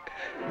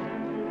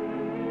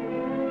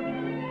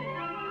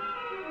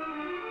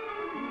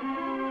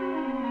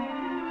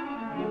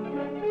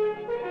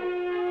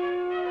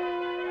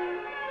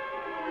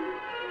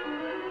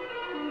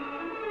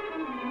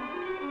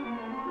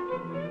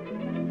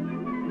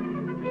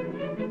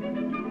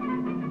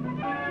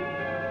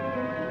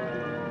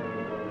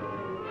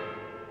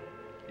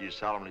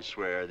 Solemnly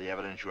swear the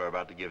evidence you are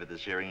about to give at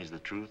this hearing is the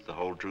truth, the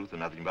whole truth,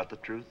 and nothing but the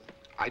truth?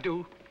 I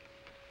do.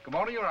 Good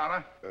morning, Your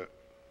Honor.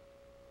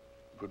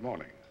 Good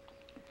morning.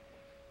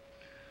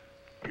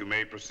 You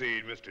may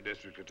proceed, Mr.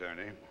 District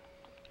Attorney.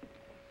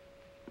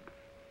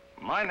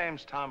 My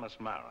name's Thomas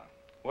Mara.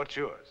 What's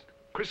yours?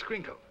 Kris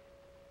Kringle.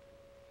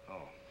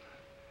 Oh.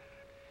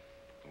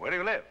 Where do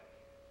you live?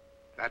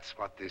 That's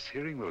what this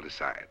hearing will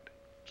decide.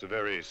 It's a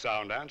very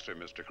sound answer,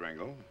 Mr.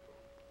 Kringle.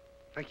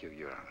 Thank you,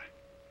 Your Honor.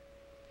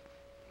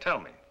 Tell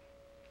me,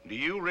 do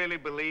you really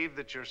believe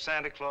that you're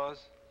Santa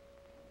Claus?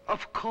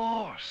 Of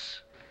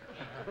course.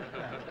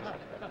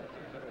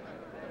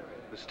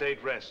 The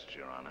state rests,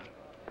 Your Honor.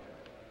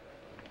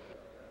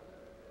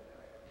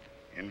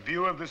 In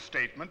view of this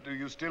statement, do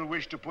you still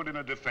wish to put in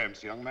a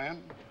defense, young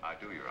man? I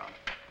do, Your Honor.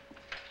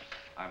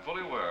 I'm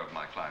fully aware of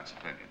my client's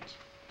opinions.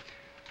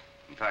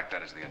 In fact,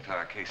 that is the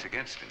entire case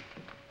against him.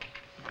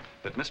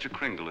 That Mr.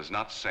 Kringle is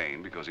not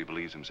sane because he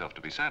believes himself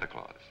to be Santa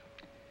Claus.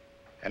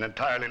 An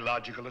entirely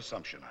logical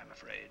assumption, I'm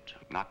afraid.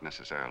 Not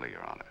necessarily,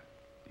 Your Honor.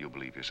 You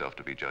believe yourself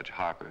to be Judge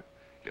Harper,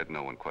 yet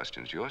no one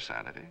questions your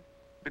sanity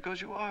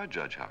because you are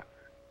Judge Harper.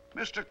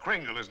 Mr.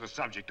 Kringle is the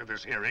subject of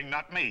this hearing,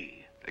 not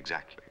me.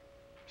 Exactly.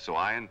 So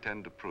I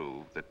intend to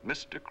prove that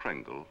Mr.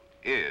 Kringle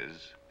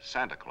is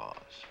Santa Claus.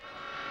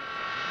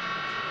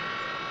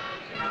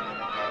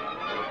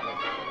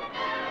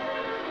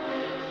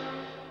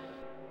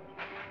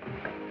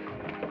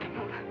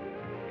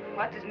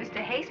 What does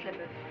Mr.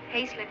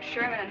 Hayslip,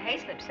 Sherman, and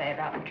Hayslip say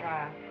about the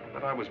trial?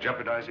 But I was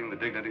jeopardizing the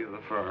dignity of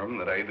the firm,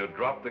 that I either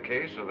dropped the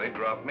case or they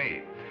dropped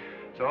me.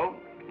 So,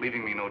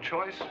 leaving me no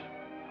choice,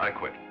 I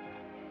quit.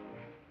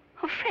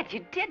 Oh, Fred,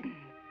 you didn't.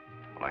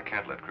 Well, I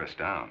can't let Kris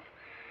down.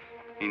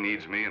 He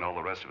needs me, and all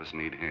the rest of us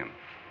need him.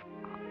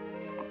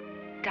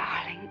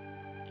 Darling,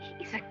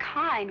 he's a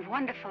kind,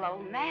 wonderful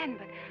old man,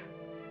 but...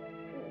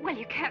 Well,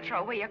 you can't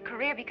throw away your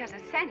career because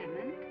of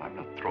sentiment. I'm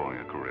not throwing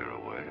a career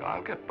away.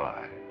 I'll get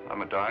by.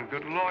 I'm a darn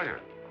good lawyer.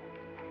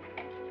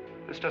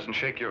 This doesn't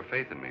shake your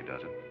faith in me,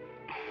 does it?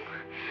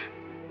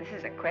 This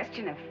is a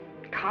question of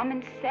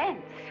common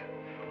sense,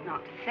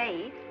 not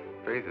faith.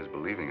 Faith is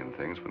believing in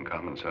things when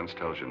common sense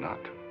tells you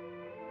not to.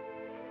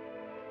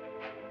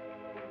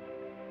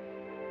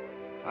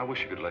 I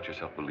wish you could let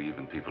yourself believe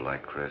in people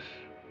like Kris,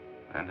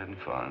 and in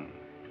fun,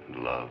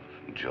 and love,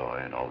 and joy,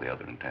 and all the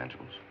other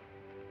intangibles.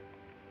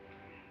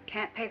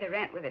 Can't pay the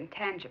rent with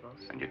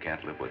intangibles. And you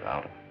can't live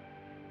without them.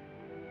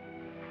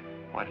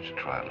 Why don't you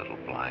try a little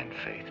blind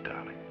faith,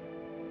 darling?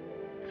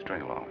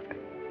 String along with me.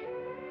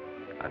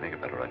 I think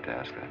I've got a right to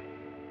ask that.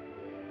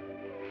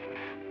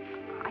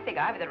 I think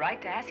I have the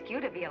right to ask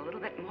you to be a little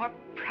bit more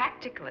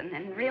practical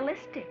and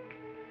realistic.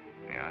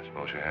 Yeah, I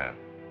suppose you have.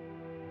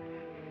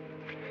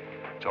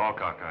 It's all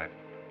cockeyed.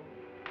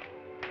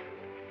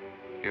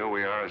 Here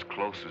we are, as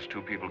close as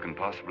two people can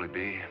possibly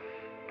be,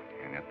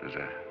 and yet there's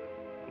a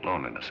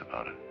loneliness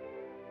about it.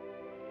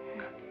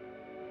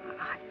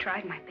 I've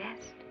tried my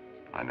best.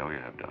 I know you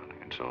have, darling,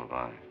 and so have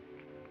I.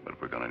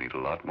 But we're going to need a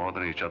lot more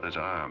than each other's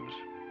arms.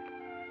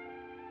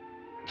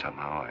 And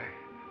somehow I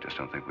just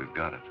don't think we've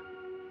got it.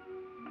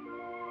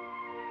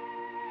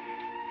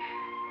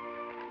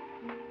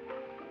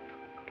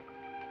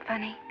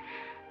 Funny.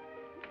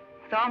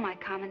 With all my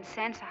common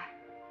sense,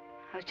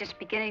 I was just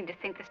beginning to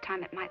think this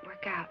time it might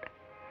work out.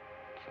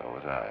 So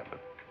was I, but...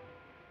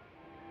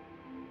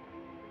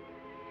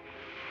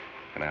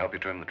 Can I help you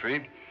trim the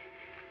tree?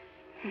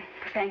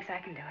 Thanks, I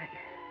can do it.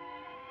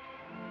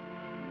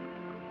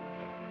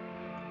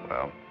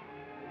 Well,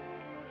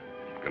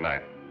 good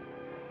night.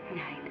 Good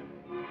night.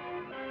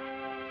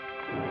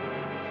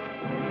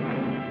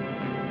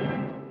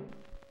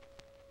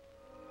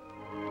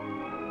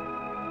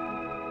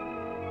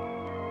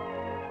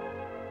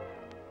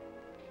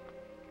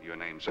 Your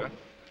name, sir?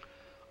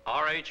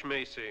 R.H.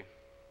 Macy.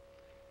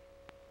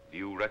 Do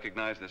you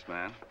recognize this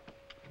man?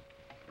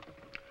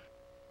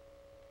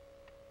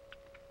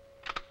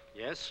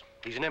 Yes,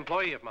 he's an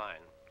employee of mine,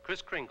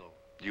 Kris Kringle.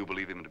 Do you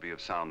believe him to be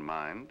of sound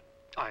mind?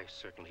 I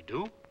certainly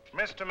do.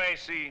 Mr.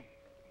 Macy,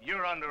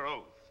 you're under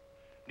oath.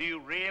 Do you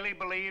really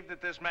believe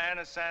that this man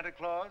is Santa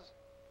Claus?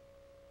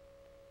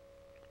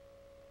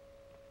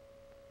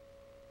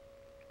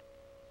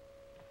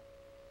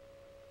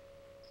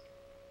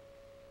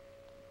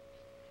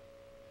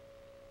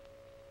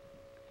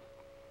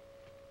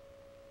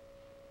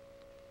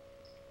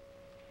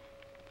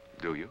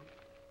 Do you?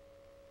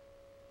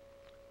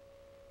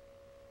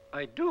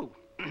 I do.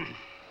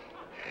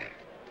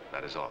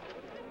 That is all.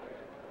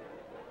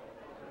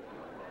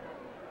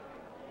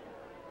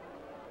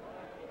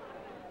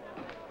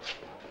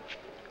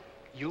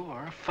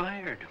 You're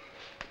fired.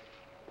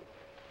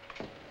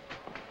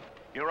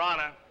 Your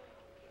Honor,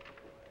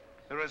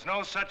 there is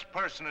no such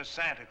person as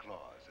Santa Claus,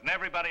 and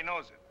everybody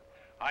knows it.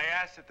 I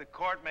ask that the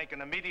court make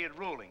an immediate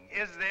ruling.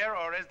 Is there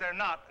or is there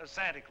not a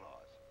Santa Claus?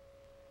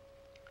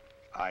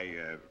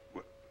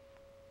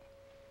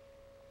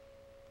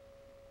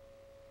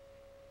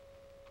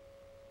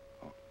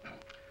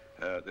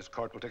 This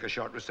court will take a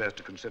short recess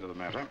to consider the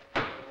matter.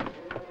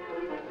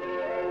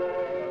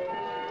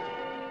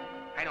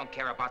 I don't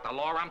care about the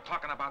law. I'm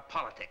talking about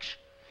politics.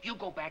 You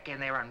go back in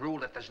there and rule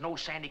that there's no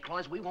Santa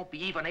Claus, we won't be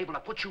even able to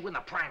put you in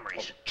the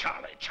primaries. Oh,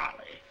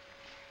 Charlie.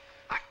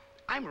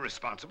 I'm a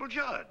responsible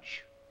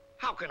judge.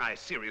 How can I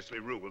seriously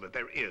rule that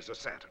there is a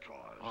Santa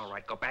Claus? All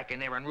right, go back in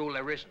there and rule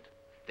there isn't.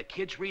 The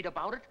kids read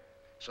about it,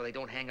 so they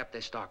don't hang up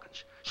their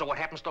stockings. So what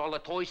happens to all the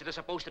toys that are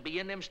supposed to be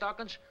in them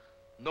stockings?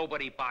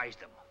 Nobody buys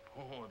them.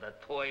 Oh, the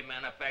toy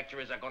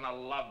manufacturers are gonna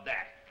love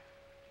that.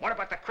 What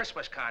about the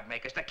Christmas card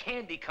makers, the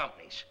candy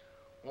companies?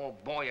 Oh,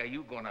 boy, are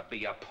you gonna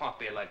be a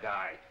popular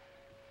guy.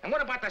 And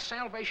what about the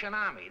Salvation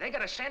Army? They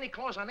got a Santa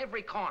Claus on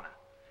every corner.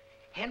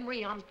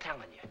 Henry, I'm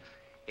telling you,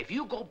 if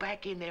you go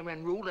back in there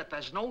and rule that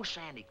there's no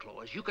Santa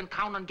Claus, you can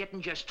count on getting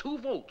just 2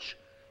 votes.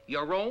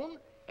 Your own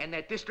and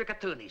that district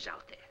attorney's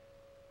out there.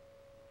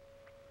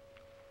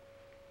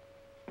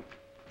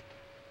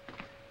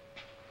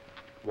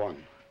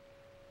 One.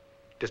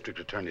 District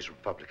Attorney's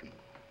Republican.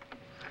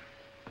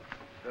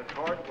 The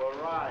court will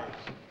rise.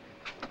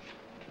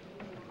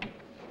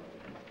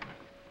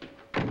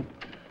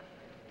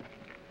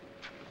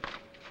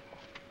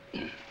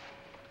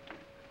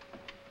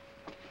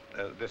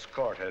 This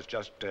court has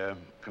just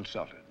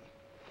consulted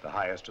the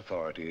highest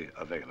authority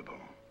available.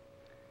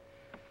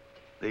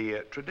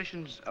 The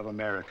traditions of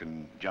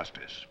American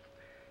justice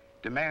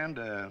demand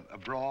a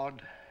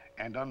broad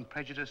and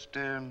unprejudiced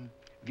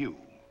view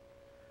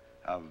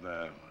of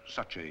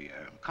such a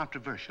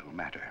controversial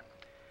matter.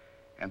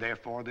 And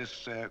therefore,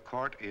 this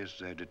court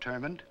is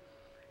determined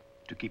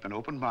to keep an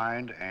open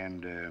mind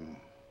and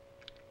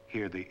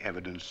hear the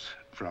evidence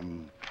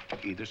from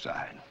either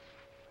side.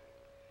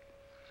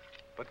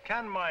 But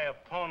can my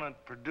opponent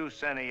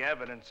produce any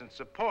evidence in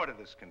support of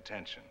this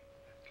contention?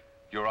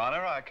 Your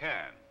Honor, I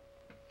can.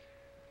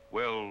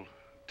 Will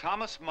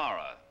Thomas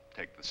Mara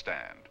take the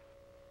stand?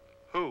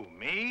 Who,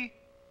 me?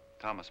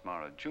 Thomas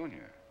Mara,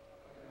 Jr.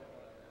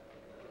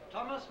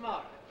 Thomas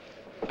Mara.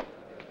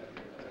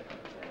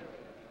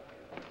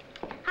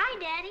 Hi,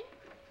 Daddy.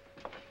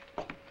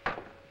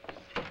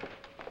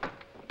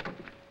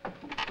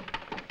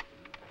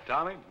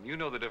 Tommy, you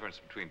know the difference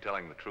between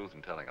telling the truth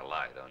and telling a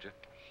lie, don't you?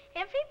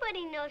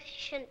 Everybody knows you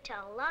shouldn't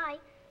tell a lie,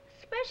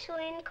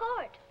 especially in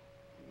court.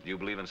 Do you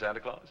believe in Santa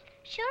Claus?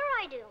 Sure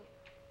I do.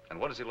 And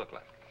what does he look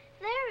like?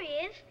 There he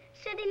is,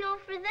 sitting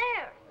over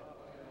there.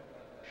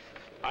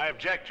 I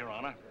object, Your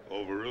Honor.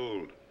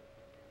 Overruled.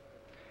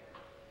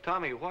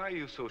 Tommy, why are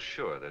you so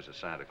sure there's a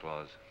Santa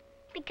Claus?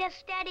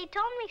 Because Daddy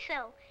told me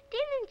so.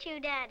 Didn't you,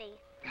 Daddy?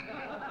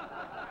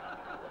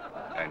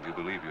 And you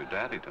believe your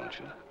daddy, don't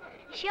you?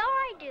 Sure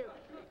I do.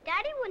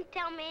 Daddy wouldn't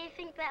tell me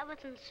anything that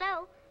wasn't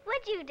so.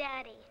 Would you,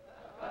 Daddy?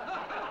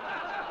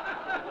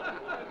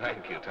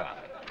 Thank you,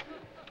 Tommy.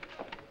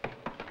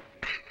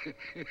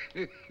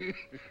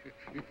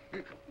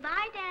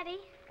 Bye, Daddy.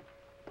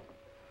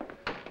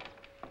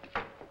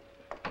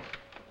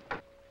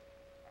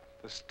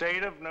 The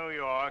state of New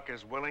York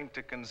is willing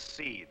to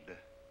concede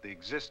the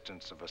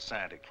existence of a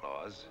Santa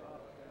Claus.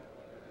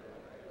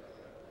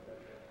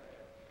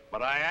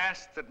 But I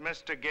ask that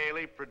Mr.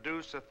 Gailey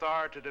produce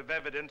authoritative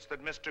evidence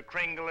that Mr.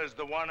 Kringle is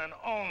the one and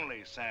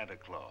only Santa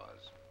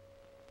Claus.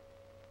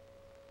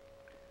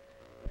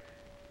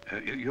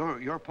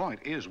 Your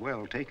point is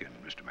well taken,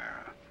 Mr.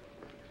 Mara.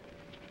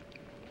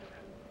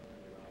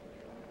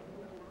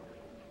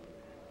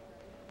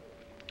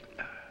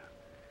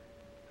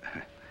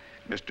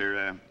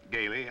 Mr.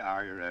 Gailey,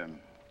 are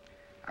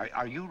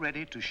you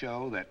ready to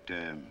show that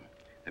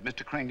that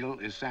Mr. Kringle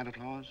is Santa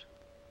Claus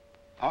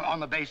on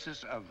the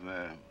basis of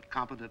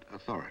competent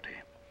authority?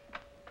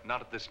 Not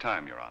at this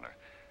time, Your Honor.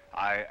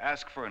 I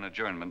ask for an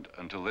adjournment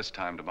until this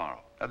time tomorrow.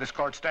 This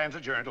court stands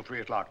adjourned till 3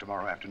 o'clock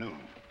tomorrow afternoon.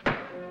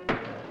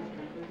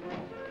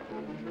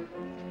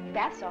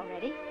 That's all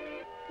ready.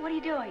 What are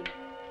you doing?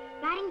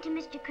 Writing to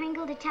Mr.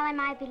 Kringle to tell him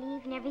I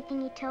believe in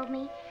everything he told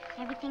me.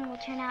 Everything will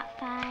turn out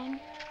fine.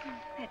 Oh,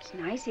 that's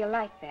nice. He'll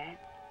like that.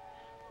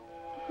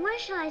 Where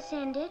shall I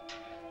send it?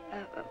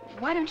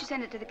 Why don't you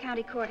send it to the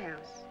county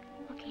courthouse?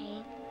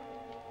 Okay.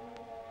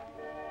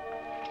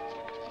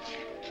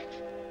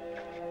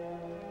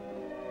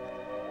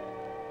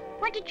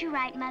 What did you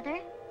write,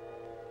 Mother?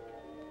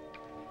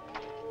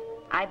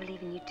 I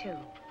believe in you, too,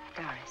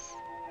 Doris.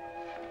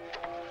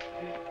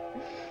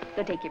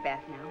 Go take your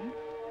bath now.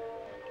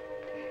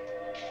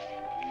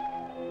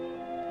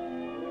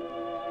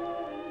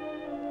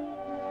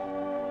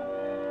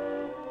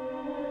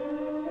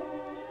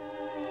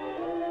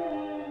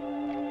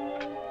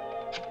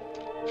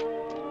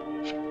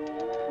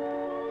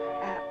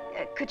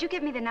 Could you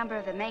give me the number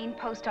of the main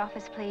post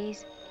office,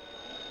 please?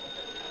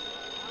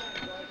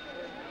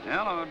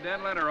 Hello,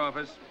 dead letter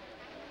office.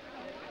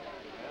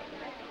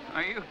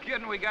 Are you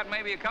kidding? We got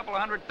maybe a couple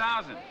of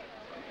 100,000.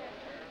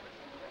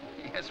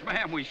 Yes,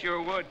 ma'am, we sure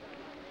would.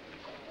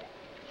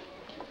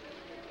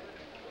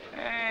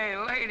 Hey,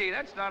 lady,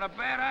 that's not a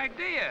bad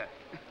idea.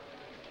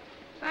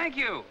 Thank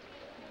you.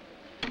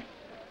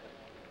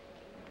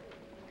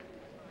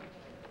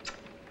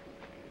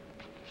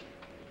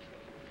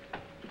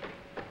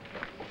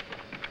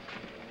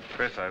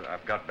 Chris,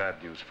 I've got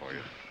bad news for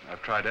you.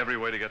 I've tried every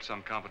way to get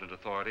some competent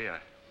authority. I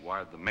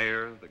wired the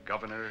mayor, the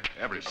governor,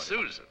 everybody.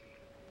 Susan.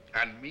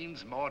 And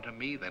means more to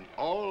me than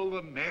all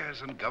the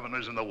mayors and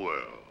governors in the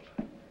world.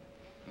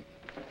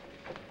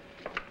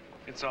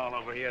 It's all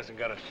over. He hasn't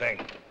got a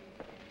thing.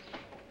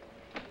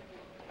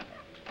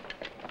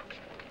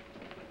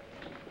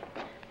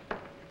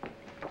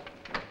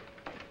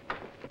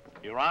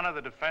 Your Honor,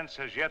 the defense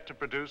has yet to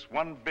produce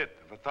one bit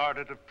of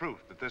authoritative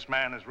proof that this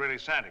man is really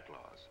Santa Claus.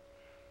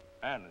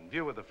 And in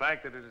view of the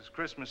fact that it is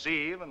Christmas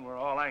Eve and we're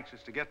all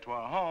anxious to get to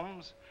our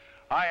homes,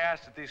 I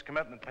ask that these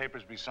commitment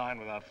papers be signed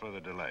without further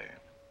delay.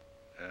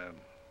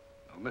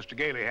 Mr.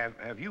 Gailey,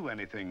 have you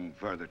anything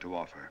further to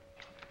offer?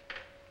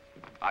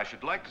 I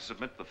should like to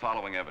submit the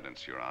following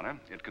evidence, Your Honor.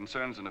 It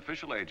concerns an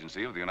official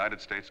agency of the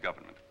United States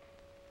government.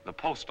 The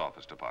Post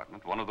Office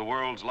Department, one of the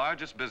world's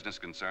largest business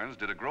concerns,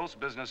 did a gross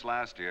business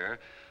last year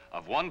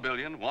of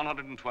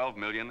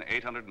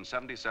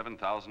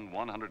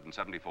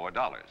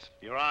 $1,112,877,174.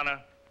 Your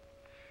Honor,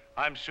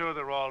 I'm sure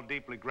they're all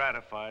deeply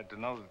gratified to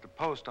know that the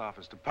Post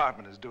Office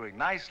Department is doing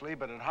nicely,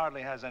 but it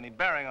hardly has any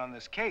bearing on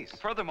this case.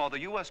 Furthermore,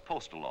 the U.S.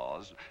 postal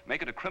laws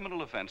make it a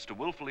criminal offense to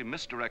willfully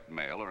misdirect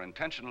mail or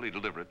intentionally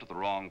deliver it to the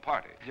wrong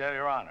party. Yeah,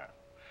 Your Honor,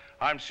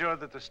 I'm sure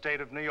that the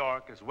state of New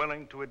York is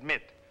willing to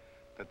admit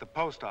that the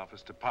Post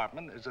Office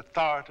Department is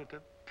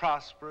authoritative,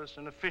 prosperous,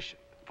 and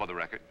efficient. For the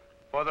record?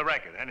 For the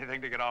record.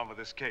 Anything to get on with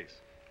this case.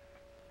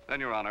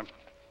 Then, Your Honor,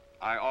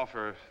 I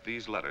offer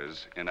these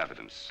letters in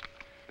evidence.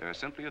 They're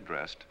simply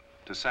addressed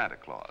to Santa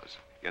Claus,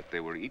 yet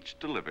they were each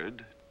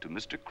delivered to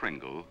Mr.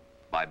 Kringle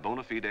by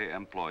bona fide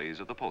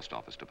employees of the Post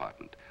Office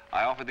Department.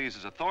 I offer these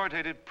as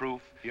authoritative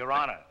proof. Your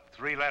Honor,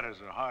 3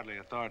 letters are hardly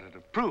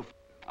authoritative proof.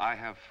 I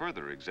have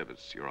further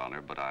exhibits, Your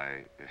Honor, but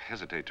I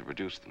hesitate to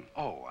produce them.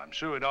 Oh, I'm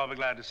sure we'd all be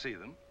glad to see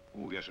them.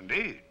 Oh, yes,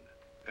 indeed.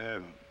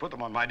 Put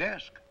them on my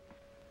desk.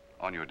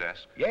 On your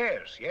desk?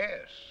 Yes,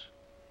 yes.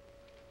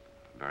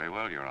 Very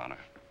well, Your Honor.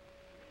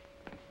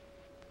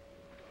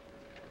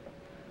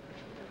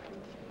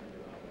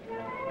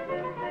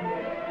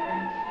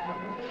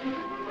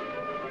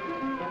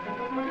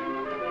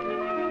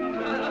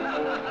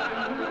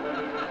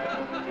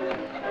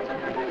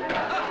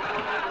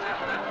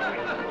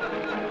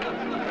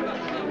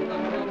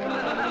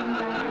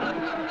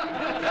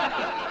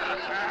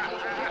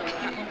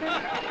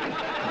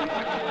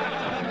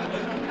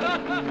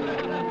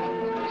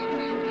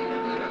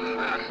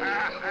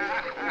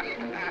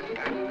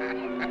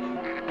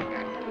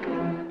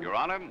 Your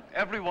Honor,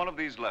 every one of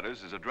these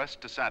letters is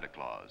addressed to Santa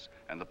Claus,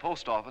 and the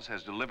post office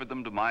has delivered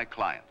them to my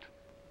client.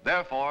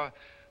 Therefore,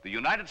 the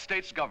United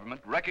States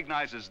government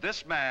recognizes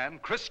this man,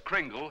 Kris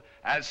Kringle,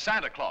 as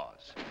Santa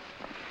Claus.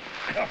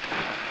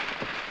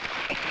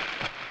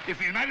 If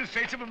the United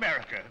States of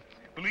America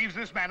believes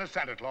this man is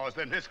Santa Claus,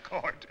 then this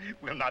court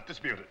will not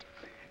dispute it.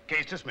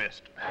 Case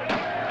dismissed.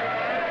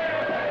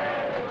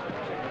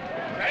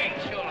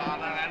 Thanks, Your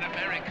Honor, and a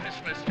Merry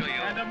Christmas to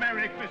you. And a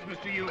Merry Christmas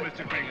to you,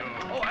 Mr. Kringle.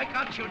 Oh, I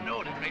got your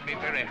note. It made me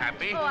very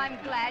happy. Oh, I'm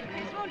glad,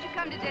 Kris. Won't you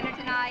come to dinner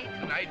tonight?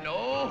 Tonight?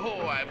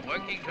 No, I'm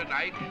working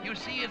tonight. You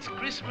see, it's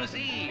Christmas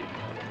Eve.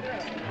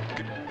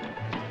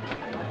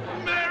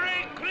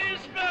 Merry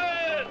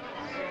Christmas!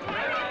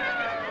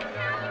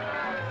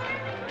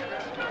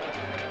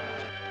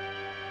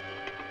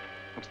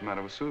 What's the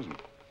matter with Susan?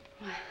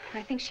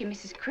 I think she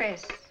misses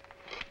Kris.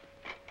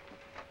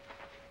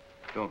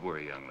 Don't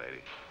worry, young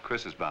lady.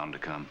 Kris is bound to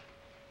come.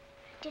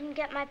 Didn't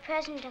get my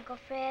present, Uncle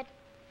Fred.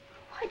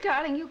 Why,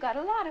 darling, you got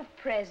a lot of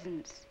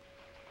presents.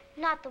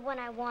 Not the one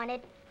I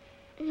wanted.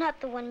 Not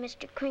the one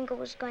Mr. Kringle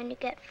was going to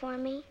get for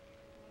me.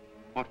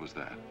 What was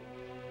that?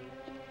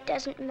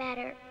 Doesn't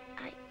matter.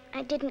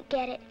 I didn't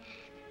get it.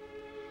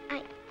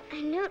 I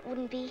knew it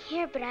wouldn't be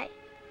here, but I'd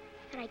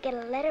get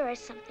a letter or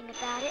something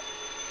about it.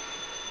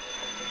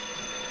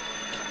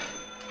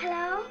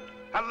 Hello?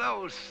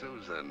 Hello,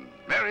 Susan.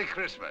 Merry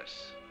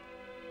Christmas.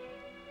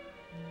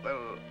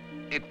 Well,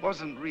 it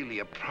wasn't really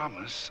a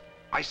promise.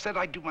 I said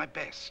I'd do my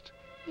best.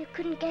 You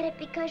couldn't get it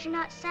because you're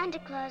not Santa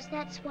Claus,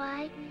 that's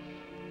why.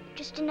 You're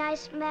just a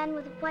nice man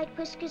with white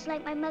whiskers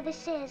like my mother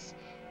says.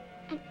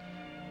 And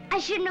I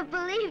shouldn't have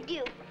believed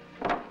you.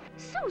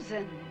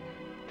 Susan.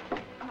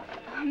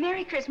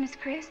 Merry Christmas,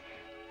 Kris.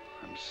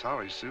 I'm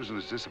sorry Susan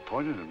is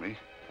disappointed in me.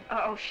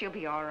 Oh, she'll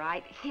be all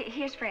right.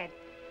 Here's Fred.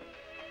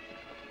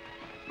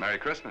 Merry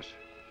Christmas.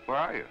 Where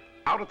are you?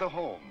 Out at the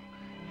home.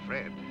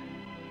 Fred,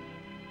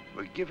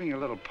 we're giving a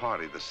little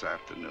party this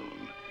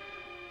afternoon.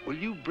 Will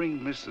you bring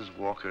Mrs.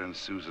 Walker and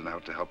Susan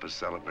out to help us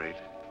celebrate?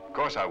 Of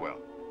course I will.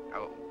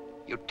 Now,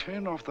 you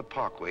turn off the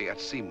parkway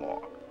at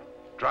Seymour.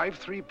 Drive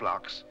 3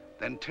 blocks,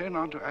 then turn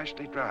onto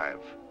Ashley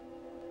Drive.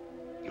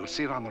 You'll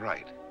see it on the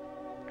right.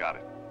 Got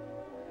it.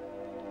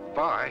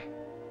 Bye.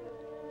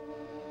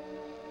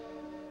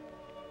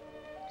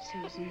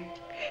 Susan,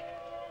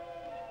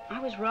 I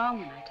was wrong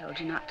when I told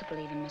you not to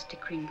believe in Mr.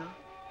 Kringle.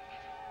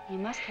 You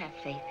must have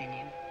faith in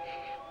him.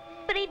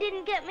 But he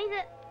didn't get me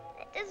that.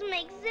 That doesn't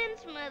make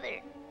sense,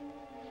 Mother.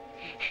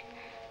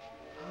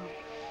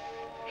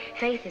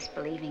 Faith is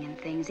believing in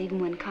things even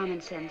when common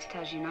sense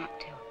tells you not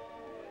to.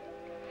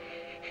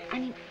 I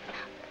mean,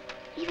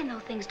 even though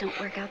things don't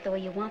work out the way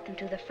you want them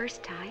to the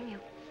first time, you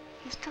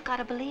still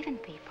gotta believe in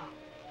people.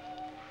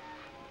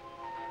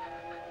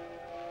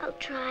 I'll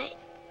try.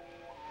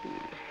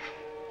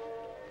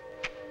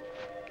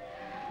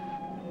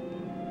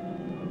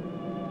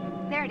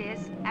 There it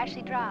is,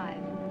 Ashley Drive.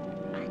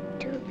 I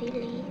do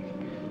believe.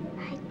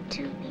 I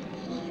do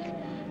believe.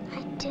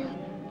 I do.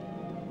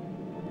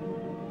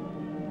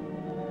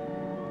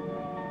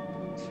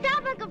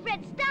 Stop, Uncle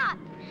Fred, stop!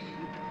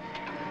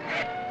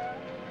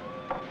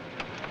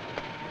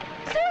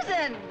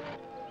 Susan!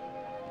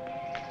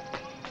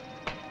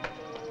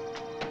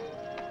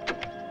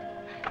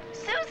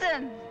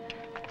 Susan!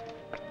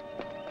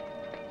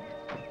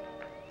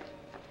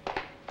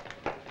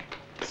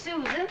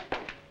 Susan?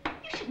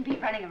 You shouldn't be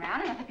running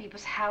around in other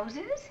people's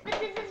houses. But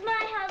this is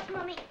my house,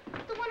 Mommy.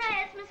 The one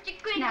I asked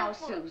Mr. Kringle Now,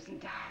 for. Susan,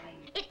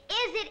 darling. It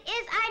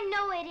is. I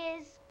know it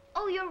is.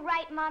 Oh, you're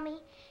right,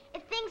 Mommy.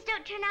 If things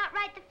don't turn out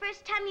right the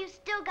first time, you've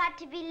still got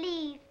to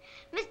believe.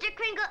 Mr.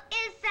 Kringle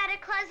is Santa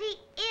Claus. He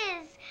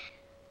is.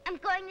 I'm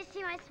going to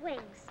see my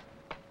swings.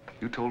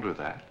 You told her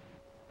that?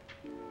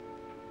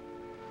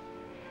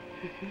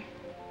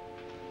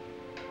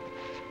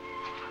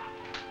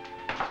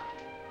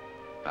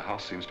 The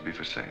house seems to be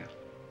for sale.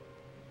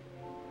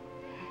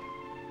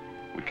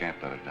 We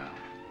can't let it down.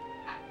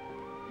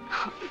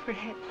 Oh,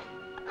 Fred.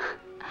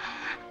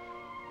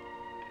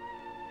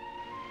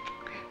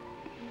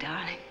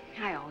 Darling,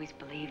 I always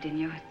believed in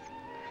you.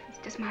 It's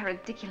just my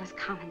ridiculous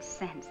common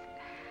sense.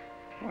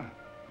 Well,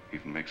 it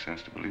even makes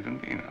sense to believe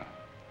in me now.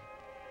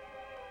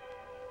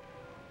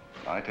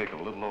 I take a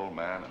little old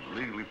man and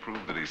legally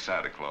prove that he's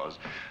Santa Claus.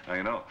 Now,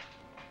 you know.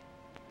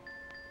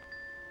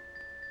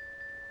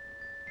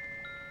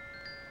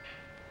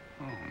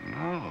 Oh,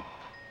 no.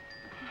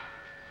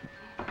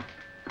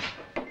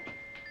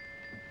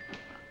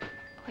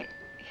 Wait,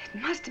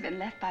 it must have been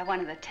left by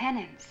one of the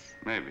tenants.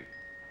 Maybe.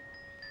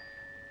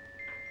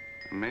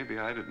 Maybe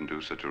I didn't do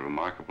such a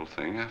remarkable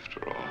thing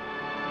after all.